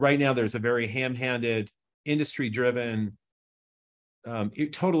right now, there's a very ham-handed, industry-driven,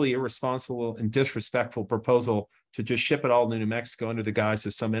 totally irresponsible and disrespectful proposal to just ship it all to New Mexico under the guise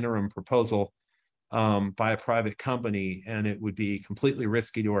of some interim proposal by a private company. And it would be completely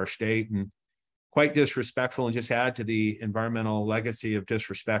risky to our state and quite disrespectful, and just add to the environmental legacy of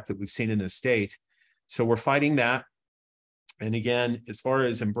disrespect that we've seen in this state. So we're fighting that. And again, as far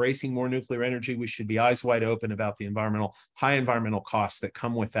as embracing more nuclear energy, we should be eyes wide open about the high environmental costs that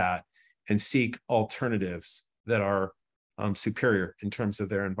come with that, and seek alternatives that are superior in terms of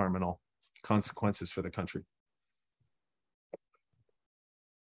their environmental consequences for the country.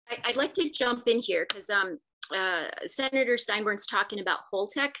 I'd like to jump in here because Senator Steinborn's talking about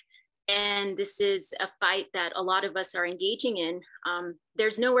Holtec, and this is a fight that a lot of us are engaging in.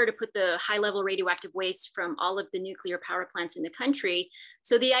 There's nowhere to put the high-level radioactive waste from all of the nuclear power plants in the country.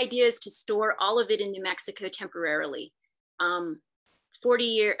 So the idea is to store all of it in New Mexico temporarily.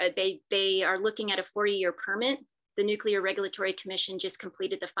 40-year, they are looking at a 40-year permit. The Nuclear Regulatory Commission just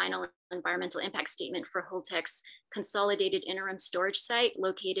completed the final environmental impact statement for Holtec's consolidated interim storage site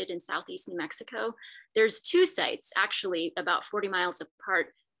located in Southeast New Mexico. There's two sites actually about 40 miles apart,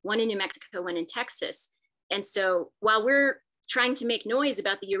 one in New Mexico, one in Texas. And so while we're trying to make noise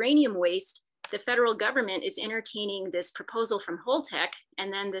about the uranium waste, the federal government is entertaining this proposal from Holtec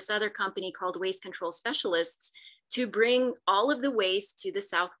and then this other company called Waste Control Specialists to bring all of the waste to the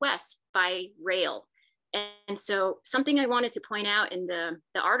Southwest by rail. And so something I wanted to point out in the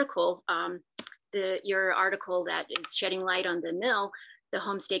article, your article that is shedding light on the mill, the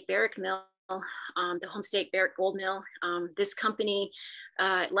Homestake Barrick Mill, the Homestake Barrick Gold Mill. This company,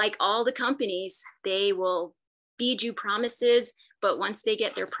 like all the companies, they will feed you promises, but once they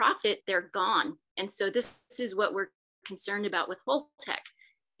get their profit, they're gone. And so this is what we're concerned about with Holtec.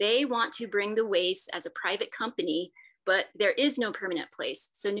 They want to bring the waste as a private company, but there is no permanent place.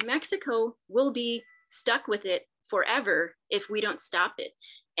 So New Mexico will be stuck with it forever if we don't stop it.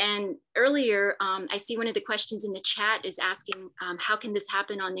 And earlier, I see one of the questions in the chat is asking, how can this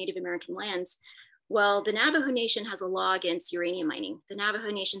happen on Native American lands? Well, the Navajo Nation has a law against uranium mining. The Navajo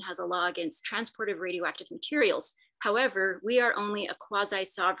Nation has a law against transport of radioactive materials. However, we are only a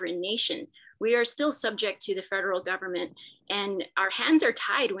quasi-sovereign nation. We are still subject to the federal government, and our hands are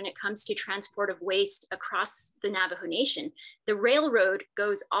tied when it comes to transport of waste across the Navajo Nation. The railroad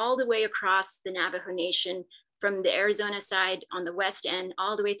goes all the way across the Navajo Nation from the Arizona side on the west end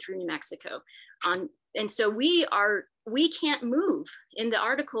all the way through New Mexico. And so we can't move. In the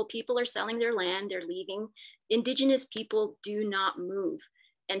article, people are selling their land, they're leaving. Indigenous people do not move.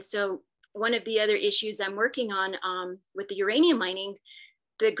 And so one of the other issues I'm working on with the uranium mining,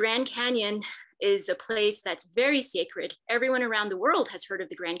 the Grand Canyon is a place that's very sacred. Everyone around the world has heard of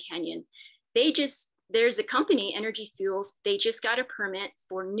the Grand Canyon. There's a company, Energy Fuels, they just got a permit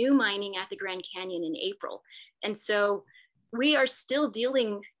for new mining at the Grand Canyon in April. And so we are still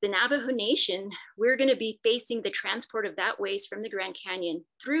dealing, the Navajo Nation, we're gonna be facing the transport of that waste from the Grand Canyon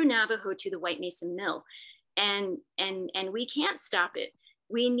through Navajo to the White Mesa Mill. And we can't stop it.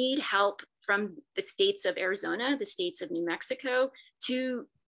 We need help from the states of Arizona, the states of New Mexico, to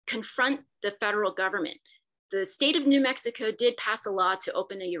confront the federal government. The state of New Mexico did pass a law to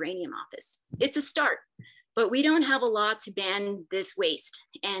open a uranium office. It's a start, but we don't have a law to ban this waste,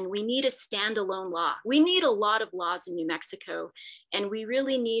 and we need a standalone law. We need a lot of laws in New Mexico, and we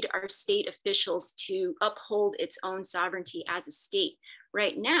really need our state officials to uphold its own sovereignty as a state.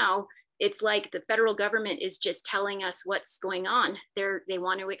 Right now, it's like the federal government is just telling us what's going on. They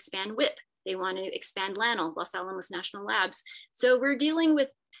want to expand WIPP. They want to expand LANL, Los Alamos National Labs. So we're dealing with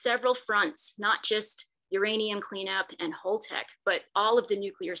several fronts, not just uranium cleanup and Holtec, but all of the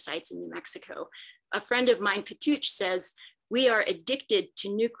nuclear sites in New Mexico. A friend of mine, Patuch, says, we are addicted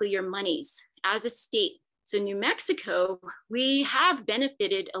to nuclear monies as a state. So New Mexico, we have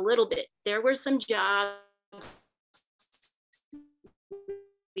benefited a little bit. There were some jobs,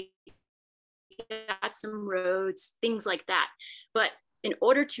 got some roads, things like that. But in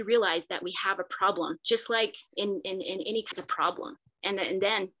order to realize that we have a problem, just like in any kind of problem, and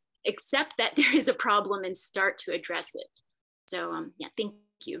then accept that there is a problem and start to address it. So yeah, thank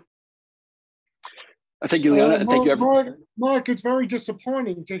you. Thank you, Leona, and thank you, Mark, it's very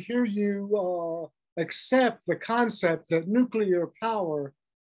disappointing to hear you accept the concept that nuclear power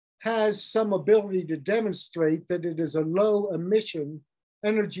has some ability to demonstrate that it is a low emission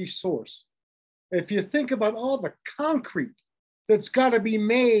energy source. If you think about all the concrete that's got to be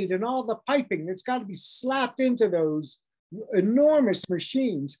made and all the piping that's got to be slapped into those enormous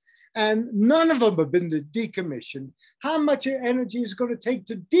machines, and none of them have been decommissioned, how much energy is it going to take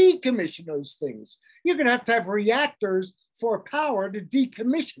to decommission those things? You're going to have reactors for power to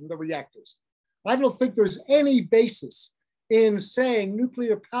decommission the reactors. I don't think there's any basis in saying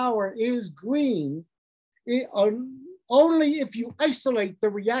nuclear power is green, only if you isolate the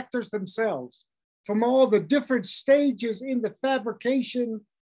reactors themselves from all the different stages in the fabrication,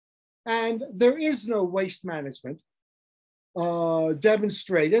 and there is no waste management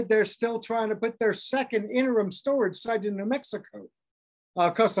demonstrated. They're still trying to put their second interim storage site in New Mexico,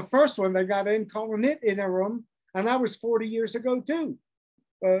 because the first one they got in calling it interim, and that was 40 years ago too.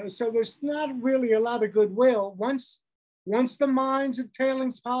 So there's not really a lot of goodwill. Once the mines and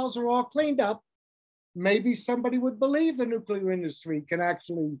tailings piles are all cleaned up, maybe somebody would believe the nuclear industry can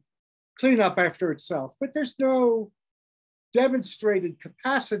actually clean up after itself. But there's no demonstrated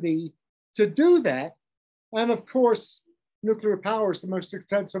capacity to do that. And of course, nuclear power is the most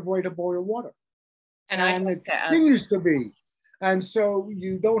expensive way to boil water. And it continues to be. And so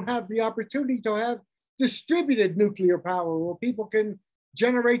you don't have the opportunity to have distributed nuclear power where people can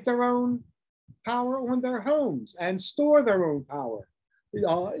generate their own power on their homes and store their own power.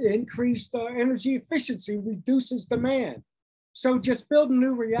 Increased energy efficiency reduces demand. So just building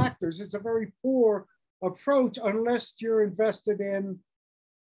new reactors is a very poor approach unless you're invested in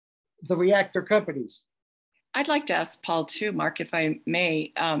the reactor companies. I'd like to ask Paul too, Mark, if I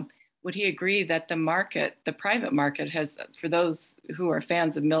may, would he agree that the market, the private market has, for those who are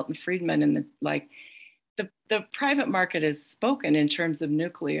fans of Milton Friedman and the private market has spoken in terms of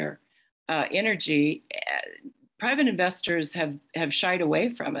nuclear energy. Private investors have shied away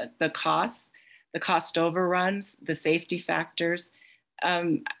from it. The costs, the cost overruns, the safety factors.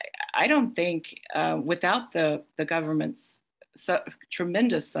 I don't think without the government's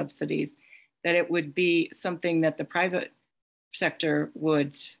tremendous subsidies that it would be something that the private sector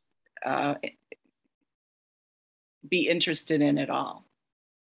would be interested in at all.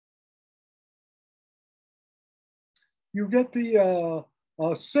 You get the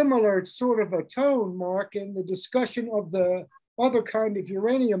similar sort of a tone, Mark, in the discussion of the other kind of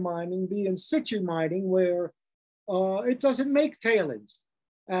uranium mining, the in situ mining, where it doesn't make tailings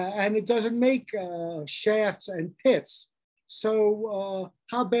and it doesn't make shafts and pits. So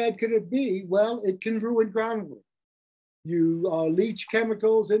how bad could it be? Well, it can ruin groundwater. You leach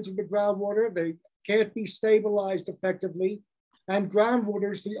chemicals into the groundwater. They can't be stabilized effectively. And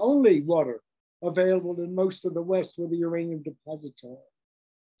groundwater is the only water available in most of the West where the uranium deposits are.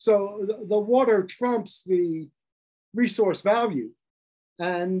 So the water trumps the resource value.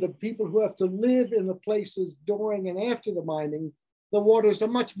 And the people who have to live in the places during and after the mining, the water is a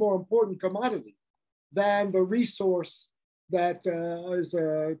much more important commodity than the resource that is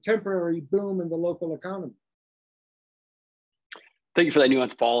a temporary boom in the local economy. Thank you for that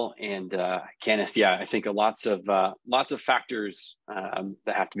nuance, Paul and Candice. Yeah, I think lots of factors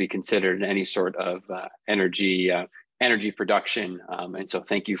that have to be considered in any sort of energy production. And so,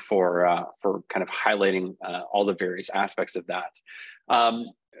 thank you for kind of highlighting all the various aspects of that.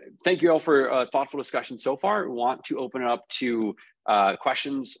 Thank you all for a thoughtful discussion so far. We want to open it up to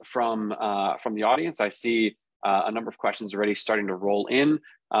questions from the audience. I see a number of questions already starting to roll in.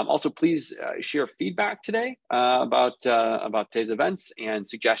 Also, please share feedback today about today's events and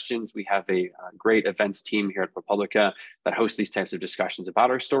suggestions. We have a great events team here at ProPublica that hosts these types of discussions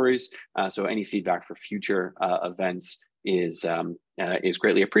about our stories. So any feedback for future events is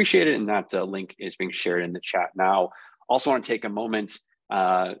greatly appreciated, and that link is being shared in the chat now. Also want to take a moment.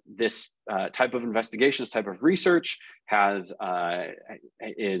 This type of investigation, this type of research is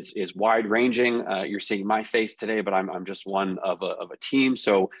wide ranging. You're seeing my face today, but I'm just one of a team.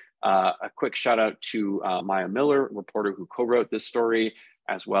 So a quick shout out to Maya Miller, reporter who co-wrote this story,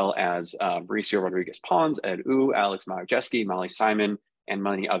 as well as Mauricio Rodriguez Pons, Ed Wu, Alex Majeski, Molly Simon, and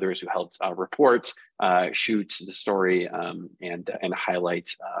many others who helped report, shoot the story, and highlight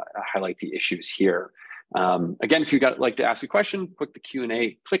the issues here. Again, if you'd like to ask a question, click the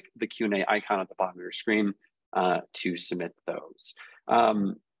Q&A icon at the bottom of your screen to submit those.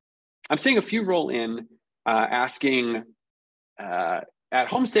 I'm seeing a few roll in asking at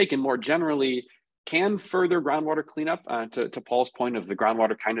Homestake and more generally, can further groundwater cleanup, to Paul's point of the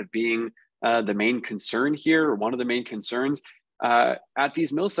groundwater kind of being the main concern here, or one of the main concerns at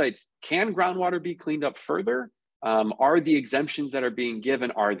these mill sites, can groundwater be cleaned up further? Are the exemptions that are being given,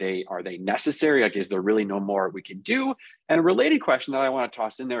 are they necessary? Like, is there really no more we can do? And a related question that I want to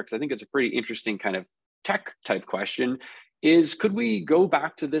toss in there, because I think it's a pretty interesting kind of tech type question, is could we go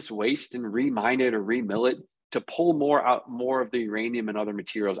back to this waste and remine it or remill it to pull more of the uranium and other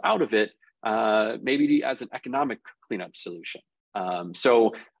materials out of it, maybe as an economic cleanup solution?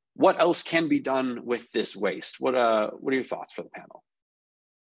 So what else can be done with this waste? What are your thoughts for the panel?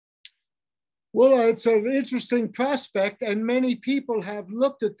 Well, it's an interesting prospect, and many people have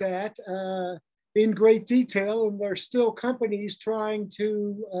looked at that in great detail, and there are still companies trying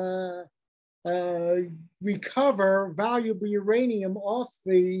to recover valuable uranium off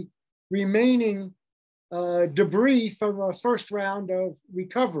the remaining debris from the first round of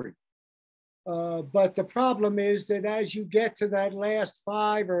recovery. But the problem is that as you get to that last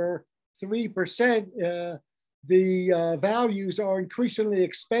 5 or 3%, the values are increasingly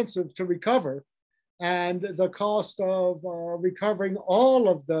expensive to recover, and the cost of recovering all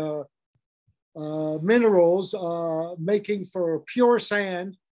of the minerals, making for pure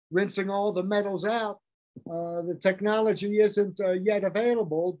sand, rinsing all the metals out, the technology isn't yet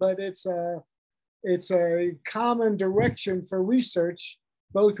available, but it's a common direction for research,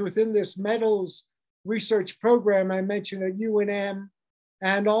 both within this metals research program I mentioned at UNM,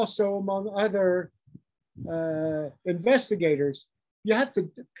 and also among other investigators. You have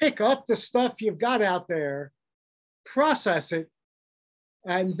to pick up the stuff you've got out there, process it,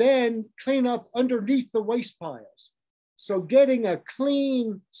 and then clean up underneath the waste piles. So getting a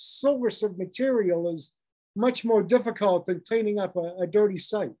clean source of material is much more difficult than cleaning up a dirty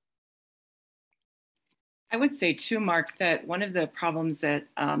site. I would say too, Mark, that one of the problems at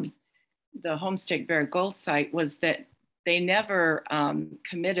the Homestake Barrick Gold site was that they never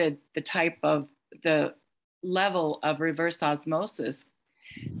committed the level of reverse osmosis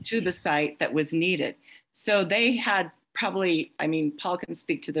to the site that was needed. So they had probably, I mean, Paul can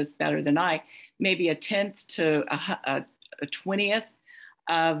speak to this better than I, maybe 1/10 to a 20th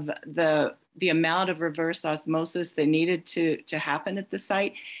of the the amount of reverse osmosis that needed to happen at the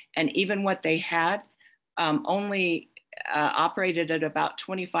site. And even what they had only operated at about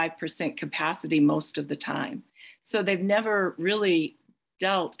 25% capacity most of the time. So they've never really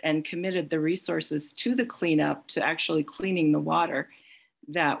dealt and committed the resources to the cleanup, to actually cleaning the water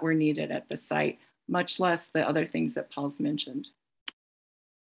that were needed at the site, much less the other things that Paul's mentioned.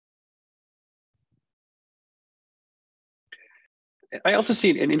 I also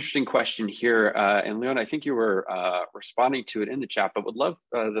see an interesting question here, and Leon, I think you were responding to it in the chat, but would love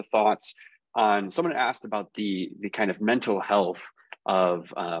the thoughts on, someone asked about the kind of mental health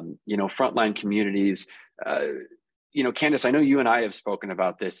of frontline communities. Candace, I know you and I have spoken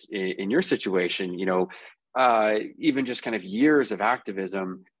about this in your situation. Even just kind of years of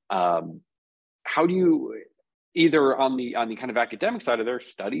activism. How do you, either on the kind of academic side, are there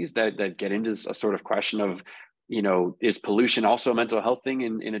studies that get into a sort of question of, is pollution also a mental health thing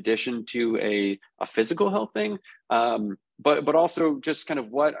in addition to a physical health thing? But also just kind of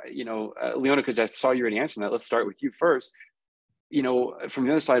what, Leona, because I saw you already answering that, let's start with you first. From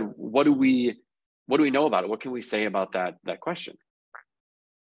the other side, what do we know about it? What can we say about that question?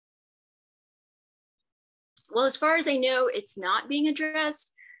 Well, as far as I know, it's not being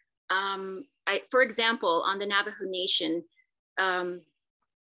addressed. For example, on the Navajo Nation,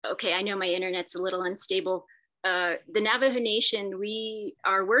 okay, I know my internet's a little unstable. The Navajo Nation, we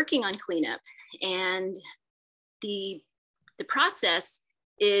are working on cleanup, and the process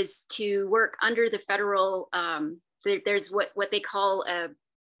is to work under the federal, there's what they call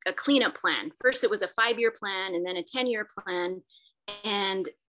a cleanup plan. First, it was a 5-year plan and then a 10-year plan. And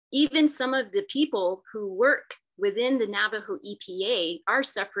even some of the people who work within the Navajo EPA are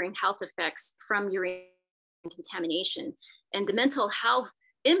suffering health effects from uranium contamination. And the mental health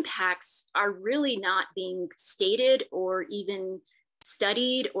impacts are really not being stated or even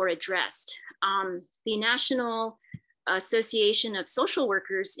studied or addressed. The National Association of Social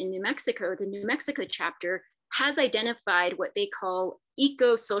Workers in New Mexico, the New Mexico chapter, has identified what they call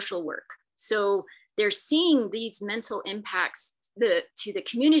eco-social work. So they're seeing these mental impacts to the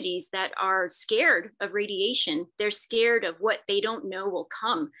communities that are scared of radiation. They're scared of what they don't know will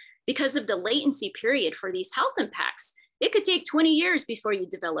come because of the latency period for these health impacts. It could take 20 years before you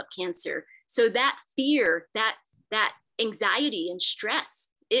develop cancer. So that fear, that anxiety and stress,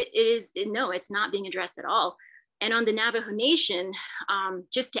 it's not being addressed at all. And on the Navajo Nation,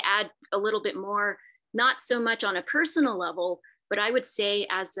 just to add a little bit more, not so much on a personal level, but I would say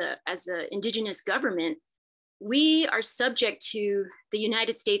as a indigenous government, we are subject to the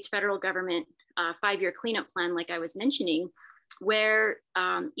United States federal government 5-year cleanup plan, like I was mentioning, where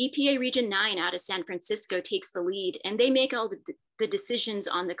EPA Region 9 out of San Francisco takes the lead, and they make all the decisions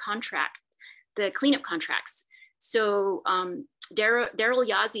on the contract, the cleanup contracts. So Daryl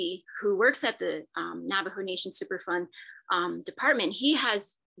Yazzie, who works at the Navajo Nation Superfund department, he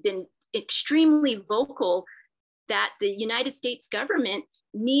has been extremely vocal that the United States government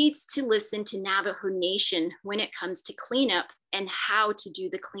needs to listen to Navajo Nation when it comes to cleanup and how to do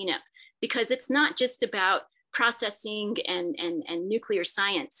the cleanup, because it's not just about processing and nuclear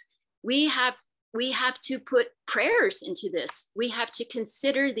science. We have to put prayers into this. We have to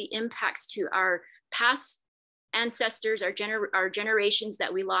consider the impacts to our past ancestors, our generations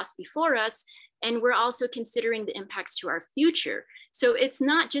that we lost before us, and we're also considering the impacts to our future. So it's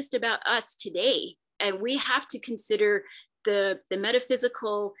not just about us today, and we have to consider the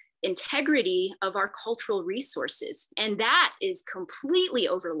metaphysical integrity of our cultural resources, and that is completely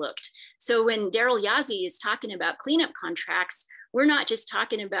overlooked. So when Daryl Yazzie is talking about cleanup contracts, we're not just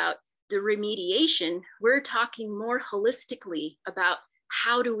talking about the remediation, we're talking more holistically about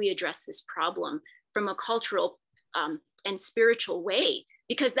how do we address this problem from a cultural and spiritual way,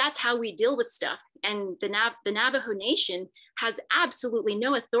 because that's how we deal with stuff. And the Navajo Nation has absolutely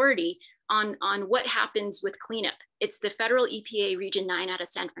no authority on what happens with cleanup. It's the federal EPA Region 9 out of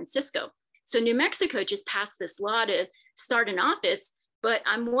San Francisco. So New Mexico just passed this law to start an office, but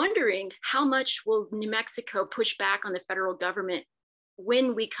I'm wondering how much will New Mexico push back on the federal government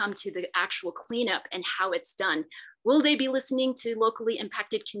when we come to the actual cleanup and how it's done? Will they be listening to locally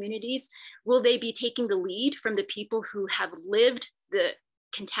impacted communities? Will they be taking the lead from the people who have lived the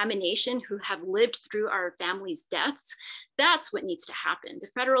contamination, who have lived through our families' deaths? That's what needs to happen. The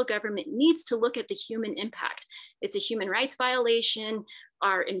federal government needs to look at the human impact. It's a human rights violation.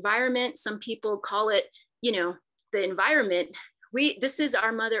 Our environment, some people call it, the environment. This is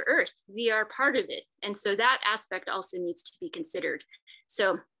our Mother Earth. We are part of it. And so that aspect also needs to be considered.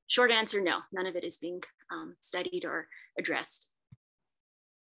 So short answer, no, none of it is being studied or addressed.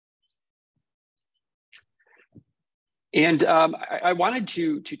 And I wanted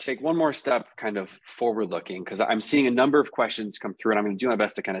to take one more step kind of forward looking, because I'm seeing a number of questions come through, and I'm going to do my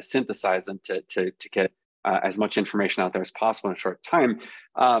best to kind of synthesize them to get as much information out there as possible in a short time.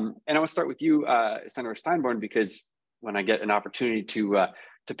 And I want to start with you, Senator Steinborn, because when I get an opportunity to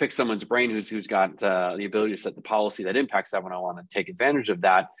pick someone's brain who's got the ability to set the policy that impacts that, when I want to take advantage of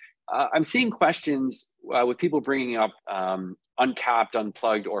that, I'm seeing questions with people bringing up uncapped,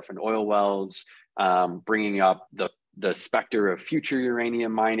 unplugged orphan oil wells, bringing up the specter of future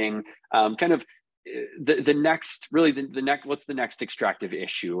uranium mining, kind of the next, really the next, what's the next extractive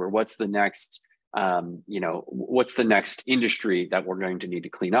issue, or what's the next, what's the next industry that we're going to need to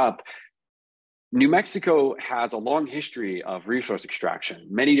clean up? New Mexico has a long history of resource extraction,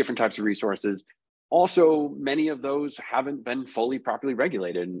 many different types of resources. Also, many of those haven't been fully properly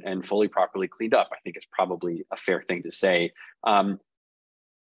regulated and fully properly cleaned up, I think is probably a fair thing to say.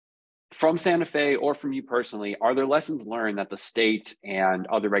 From Santa Fe or from you personally, are there lessons learned that the state and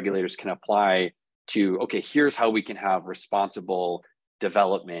other regulators can apply to, okay, here's how we can have responsible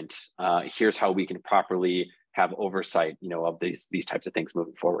development, here's how we can properly have oversight, of these types of things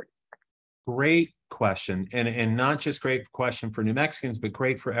moving forward? Great question, and not just great question for New Mexicans, but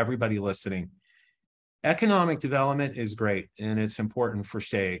great for everybody listening. Economic development is great, and it's important for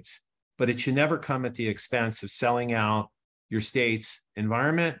states, but it should never come at the expense of selling out your state's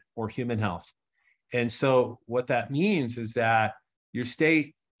environment or human health. And so what that means is that your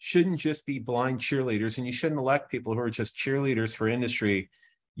state shouldn't just be blind cheerleaders, and you shouldn't elect people who are just cheerleaders for industry.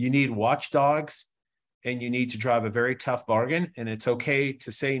 You need watchdogs, and you need to drive a very tough bargain. And it's okay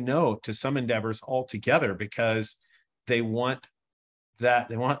to say no to some endeavors altogether, because they want that,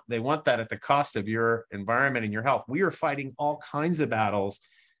 they want that at the cost of your environment and your health. We are fighting all kinds of battles,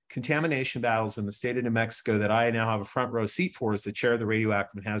 contamination battles in the state of New Mexico, that I now have a front row seat for as the chair of the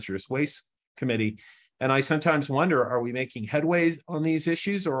Radioactive and Hazardous Waste Committee. And I sometimes wonder, are we making headway on these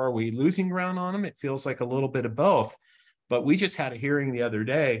issues, or are we losing ground on them? It feels like a little bit of both. But we just had a hearing the other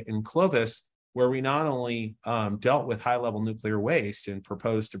day in Clovis, where we not only dealt with high-level nuclear waste and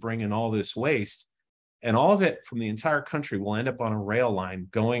proposed to bring in all this waste, and all of it from the entire country will end up on a rail line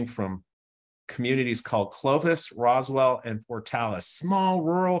going from communities called Clovis, Roswell, and Portales, small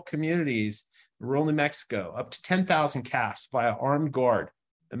rural communities, rural New Mexico, up to 10,000 casts via armed guard.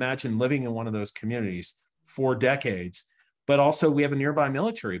 Imagine living in one of those communities for decades. But also we have a nearby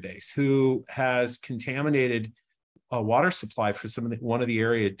military base who has contaminated a water supply for one of the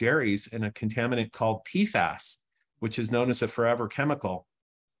area dairies in a contaminant called PFAS, which is known as a forever chemical.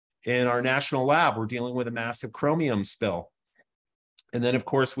 In our national lab, we're dealing with a massive chromium spill. And then, of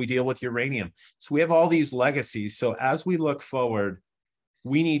course, we deal with uranium. So we have all these legacies. So as we look forward,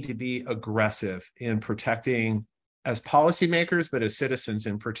 we need to be aggressive in protecting, as policymakers, but as citizens,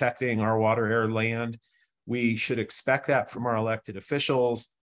 in protecting our water, air, land. We should expect that from our elected officials.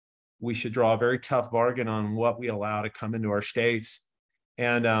 We should draw a very tough bargain on what we allow to come into our states.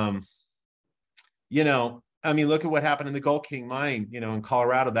 And, look at what happened in the Gold King mine, in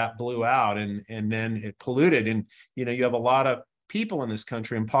Colorado. That blew out and then it polluted. And, you have a lot of people in this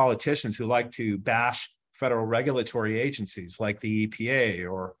country and politicians who like to bash federal regulatory agencies like the EPA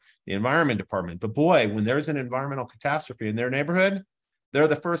or the Environment Department. But boy, when there's an environmental catastrophe in their neighborhood, they're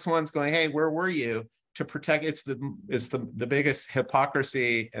the first ones going, hey, where were you to protect? It's the biggest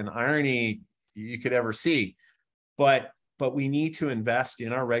hypocrisy and irony you could ever see. But we need to invest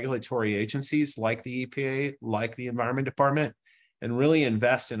in our regulatory agencies like the EPA, like the Environment Department, and really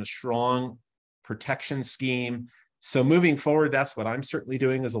invest in a strong protection scheme. So moving forward, that's what I'm certainly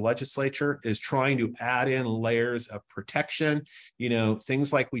doing as a legislature, is trying to add in layers of protection,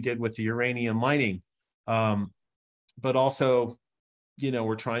 things like we did with the uranium mining. But also,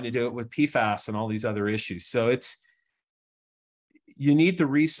 we're trying to do it with PFAS and all these other issues. So you need the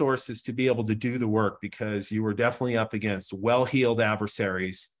resources to be able to do the work, because you are definitely up against well-heeled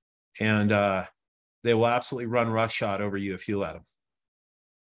adversaries, and they will absolutely run roughshod over you if you let them.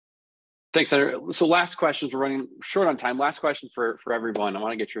 Thanks, Senator. So last questions, we're running short on time. Last question for everyone. I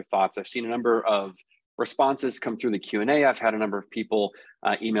want to get your thoughts. I've seen a number of responses come through the Q&A. I've had a number of people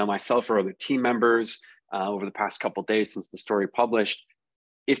email myself or other team members over the past couple of days since the story published.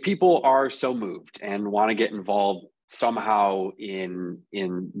 If people are so moved and want to get involved somehow in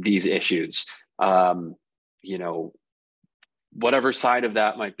these issues, whatever side of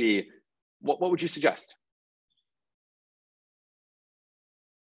that might be, what would you suggest?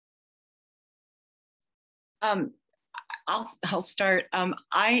 I'll start.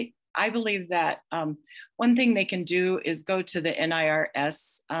 I believe that one thing they can do is go to the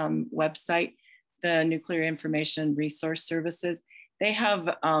NIRS website, the Nuclear Information Resource Services. They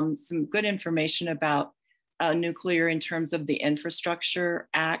have some good information about nuclear in terms of the Infrastructure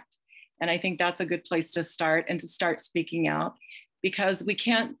Act. And I think that's a good place to start and to start speaking out, because we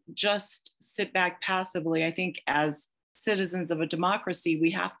can't just sit back passively. I think as citizens of a democracy,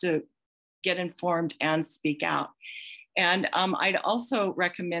 we have to get informed and speak out. And I'd also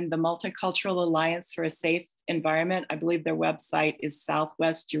recommend the Multicultural Alliance for a Safe Environment. I believe their website is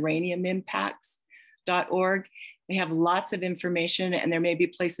southwesturaniumimpacts.org. They have lots of information, and there may be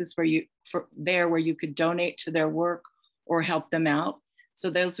places where you could donate to their work or help them out. So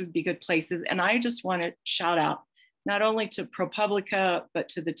those would be good places. And I just want to shout out not only to ProPublica, but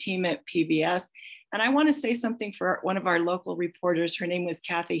to the team at PBS. And I want to say something for one of our local reporters. Her name was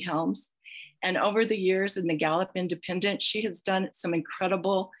Kathy Helms. And over the years in the Gallup Independent, she has done some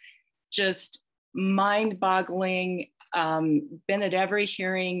incredible, just mind-boggling, been at every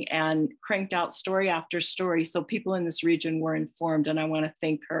hearing and cranked out story after story. So people in this region were informed, and I want to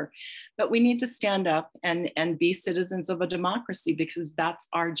thank her. But we need to stand up and be citizens of a democracy, because that's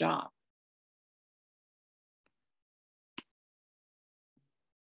our job.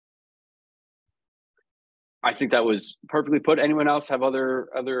 I think that was perfectly put. Anyone else have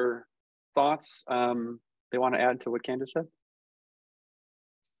other thoughts they want to add to what Candace said?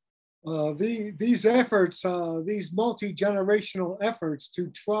 These efforts, these multi-generational efforts to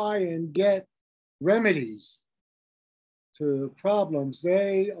try and get remedies to problems,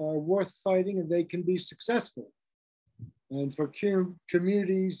 they are worth fighting, and they can be successful. And for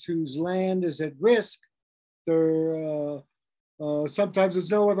communities whose land is at risk, there sometimes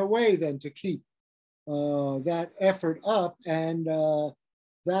there's no other way than to keep that effort up, and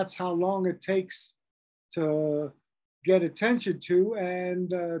that's how long it takes to get attention to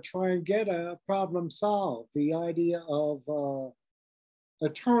and try and get a problem solved. The idea of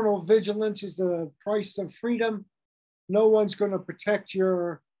eternal vigilance is the price of freedom. No one's going to protect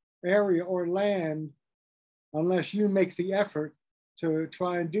your area or land unless you make the effort to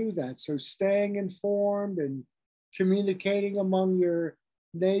try and do that. So staying informed and communicating among your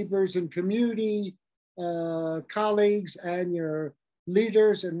neighbors and community colleagues and your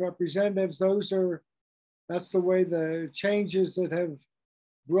leaders and representatives, that's the way the changes that have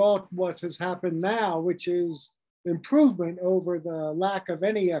brought what has happened now, which is improvement over the lack of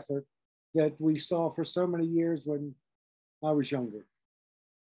any effort that we saw for so many years when I was younger.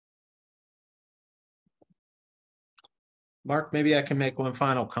 Mark, maybe I can make one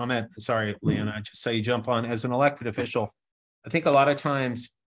final comment. Sorry, Leon, I just saw you jump on. As an elected official, I think a lot of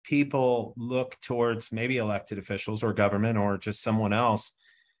times people look towards maybe elected officials or government or just someone else,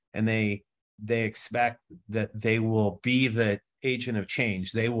 and they expect that they will be the agent of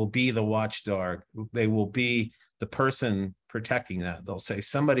change. They will be the watchdog. They will be the person protecting that. They'll say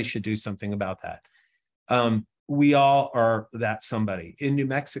somebody should do something about that. We all are that somebody. In New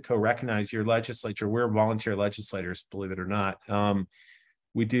Mexico, recognize your legislature. We're volunteer legislators, believe it or not.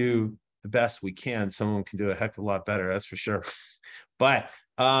 We do the best we can. Someone can do a heck of a lot better, that's for sure. But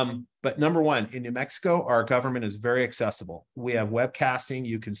number one, in New Mexico, our government is very accessible. We have webcasting.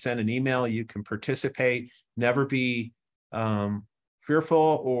 You can send an email. You can participate. Never be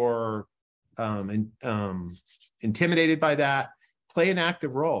fearful or intimidated by that. Play an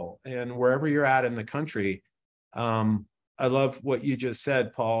active role. And wherever you're at in the country, I love what you just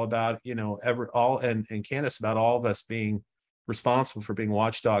said, Paul, about, and Candace, about all of us being responsible for being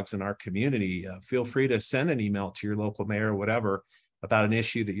watchdogs in our community. Feel free to send an email to your local mayor or whatever about an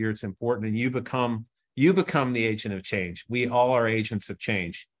issue that it's important, and you become the agent of change. We all are agents of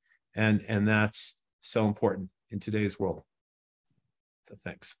change, and that's so important in today's world. So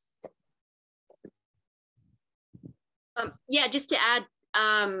thanks. Yeah, just to add,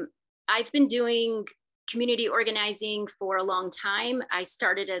 I've been doing community organizing for a long time. I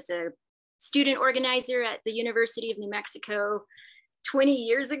started as a student organizer at the University of New Mexico 20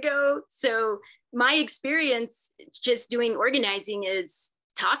 years ago. So my experience just doing organizing is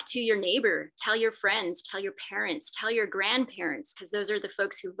talk to your neighbor, tell your friends, tell your parents, tell your grandparents, because those are the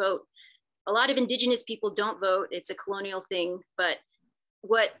folks who vote. A lot of Indigenous people don't vote. It's a colonial thing. But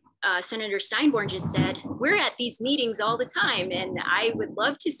what Senator Steinborn just said, we're at these meetings all the time, and I would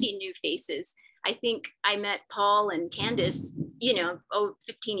love to see new faces. I think I met Paul and Candace,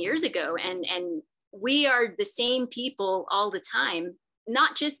 15 years ago, and we are the same people all the time,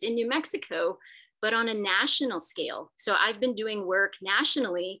 not just in New Mexico, but on a national scale. So I've been doing work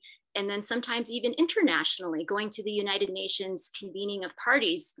nationally, and then sometimes even internationally, going to the United Nations Convening of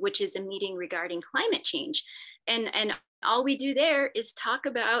Parties, which is a meeting regarding climate change. And all we do there is talk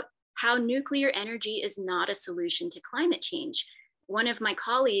about how nuclear energy is not a solution to climate change. one of my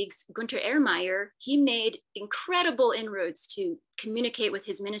colleagues, Gunther Ehrmeyer, he made incredible inroads to communicate with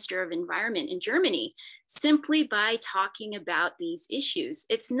his Minister of Environment in Germany simply by talking about these issues.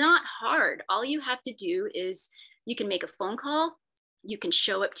 It's not hard. All you have to do is you can make a phone call, you can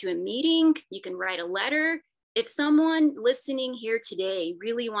show up to a meeting, you can write a letter. If someone listening here today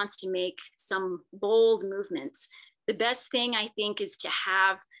really wants to make some bold movements, the best thing I think is to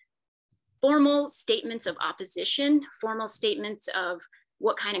have formal statements of opposition, formal statements of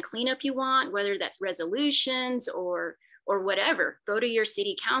what kind of cleanup you want, whether that's resolutions or whatever. Go to your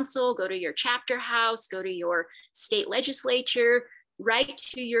city council, go to your chapter house, go to your state legislature, write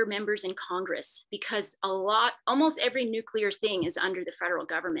to your members in Congress, because almost every nuclear thing is under the federal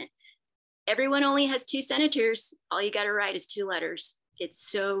government. Everyone only has 2 senators. All you got to write is 2 letters.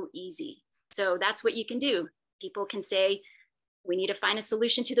 It's so easy. So that's what you can do. People can say, we need to find a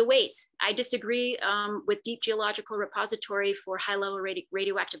solution to the waste. I disagree with Deep Geological Repository for high-level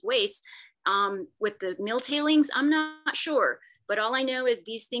radioactive waste. With the mill tailings, I'm not sure. But all I know is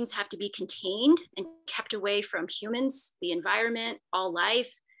these things have to be contained and kept away from humans, the environment, all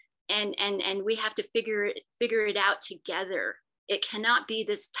life. And we have to figure it out together. It cannot be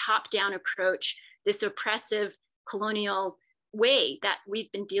this top-down approach, this oppressive colonial way that we've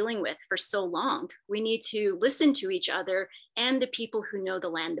been dealing with for so long. We need to listen to each other and the people who know the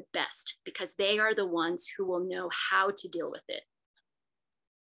land the best, because they are the ones who will know how to deal with it.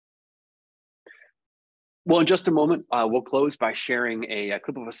 Well, in just a moment, we'll close by sharing a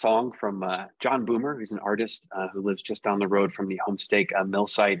clip of a song from John Boomer, who's an artist who lives just down the road from the Homestake mill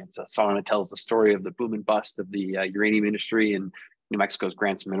site. It's a song that tells the story of the boom and bust of the uranium industry in New Mexico's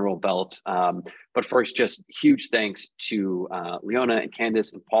Grants Mineral Belt. But first, just huge thanks to Leona and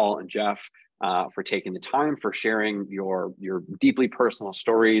Candace and Paul and Jeff for taking the time, for sharing your deeply personal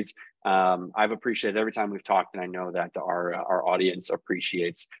stories. I've appreciated every time we've talked, and I know that our audience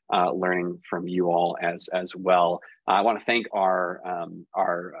appreciates learning from you all as well. I want to thank our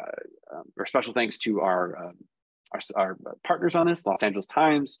special thanks to our partners on this, Los Angeles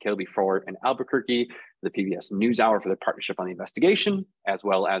Times, KLB4 and Albuquerque, the PBS NewsHour for their partnership on the investigation, as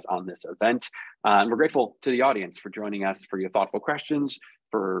well as on this event. And we're grateful to the audience for joining us, for your thoughtful questions,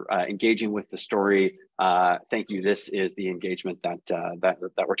 for engaging with the story. Thank you. This is the engagement that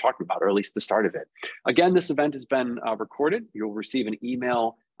we're talking about, or at least the start of it. Again, this event has been recorded. You'll receive an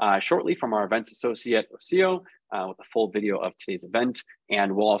email shortly from our events associate, Rocio, with a full video of today's event.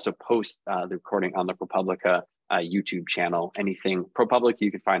 And we'll also post the recording on the ProPublica YouTube channel. Anything ProPublica,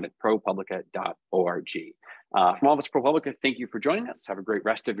 you can find at propublica.org. From all of us at ProPublica, thank you for joining us. Have a great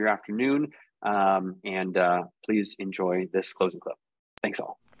rest of your afternoon. And please enjoy this closing clip. Thanks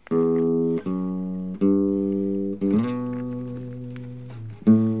all.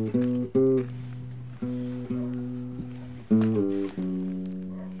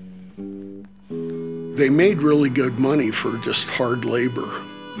 They made really good money for just hard labor.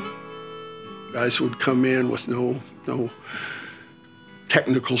 Guys would come in with no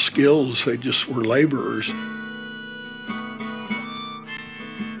technical skills. They just were laborers.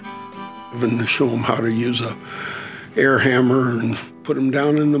 Even to show them how to use a air hammer and put them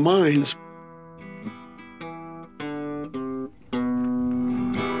down in the mines.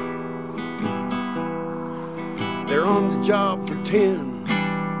 They're on the job for 10,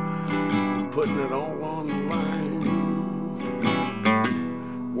 putting it all on the line,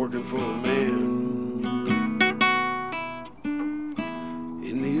 working for a man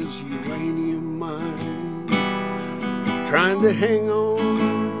in his uranium mine, trying to hang on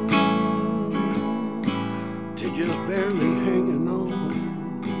to just barely hanging on.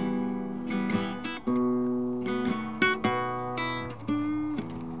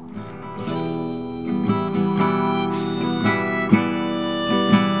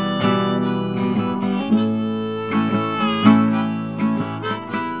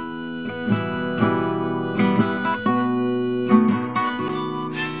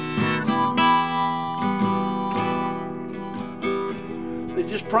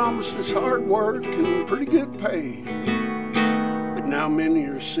 Promised us hard work and pretty good pay, but now many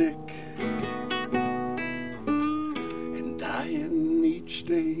are sick and dying each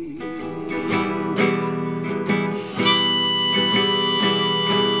day.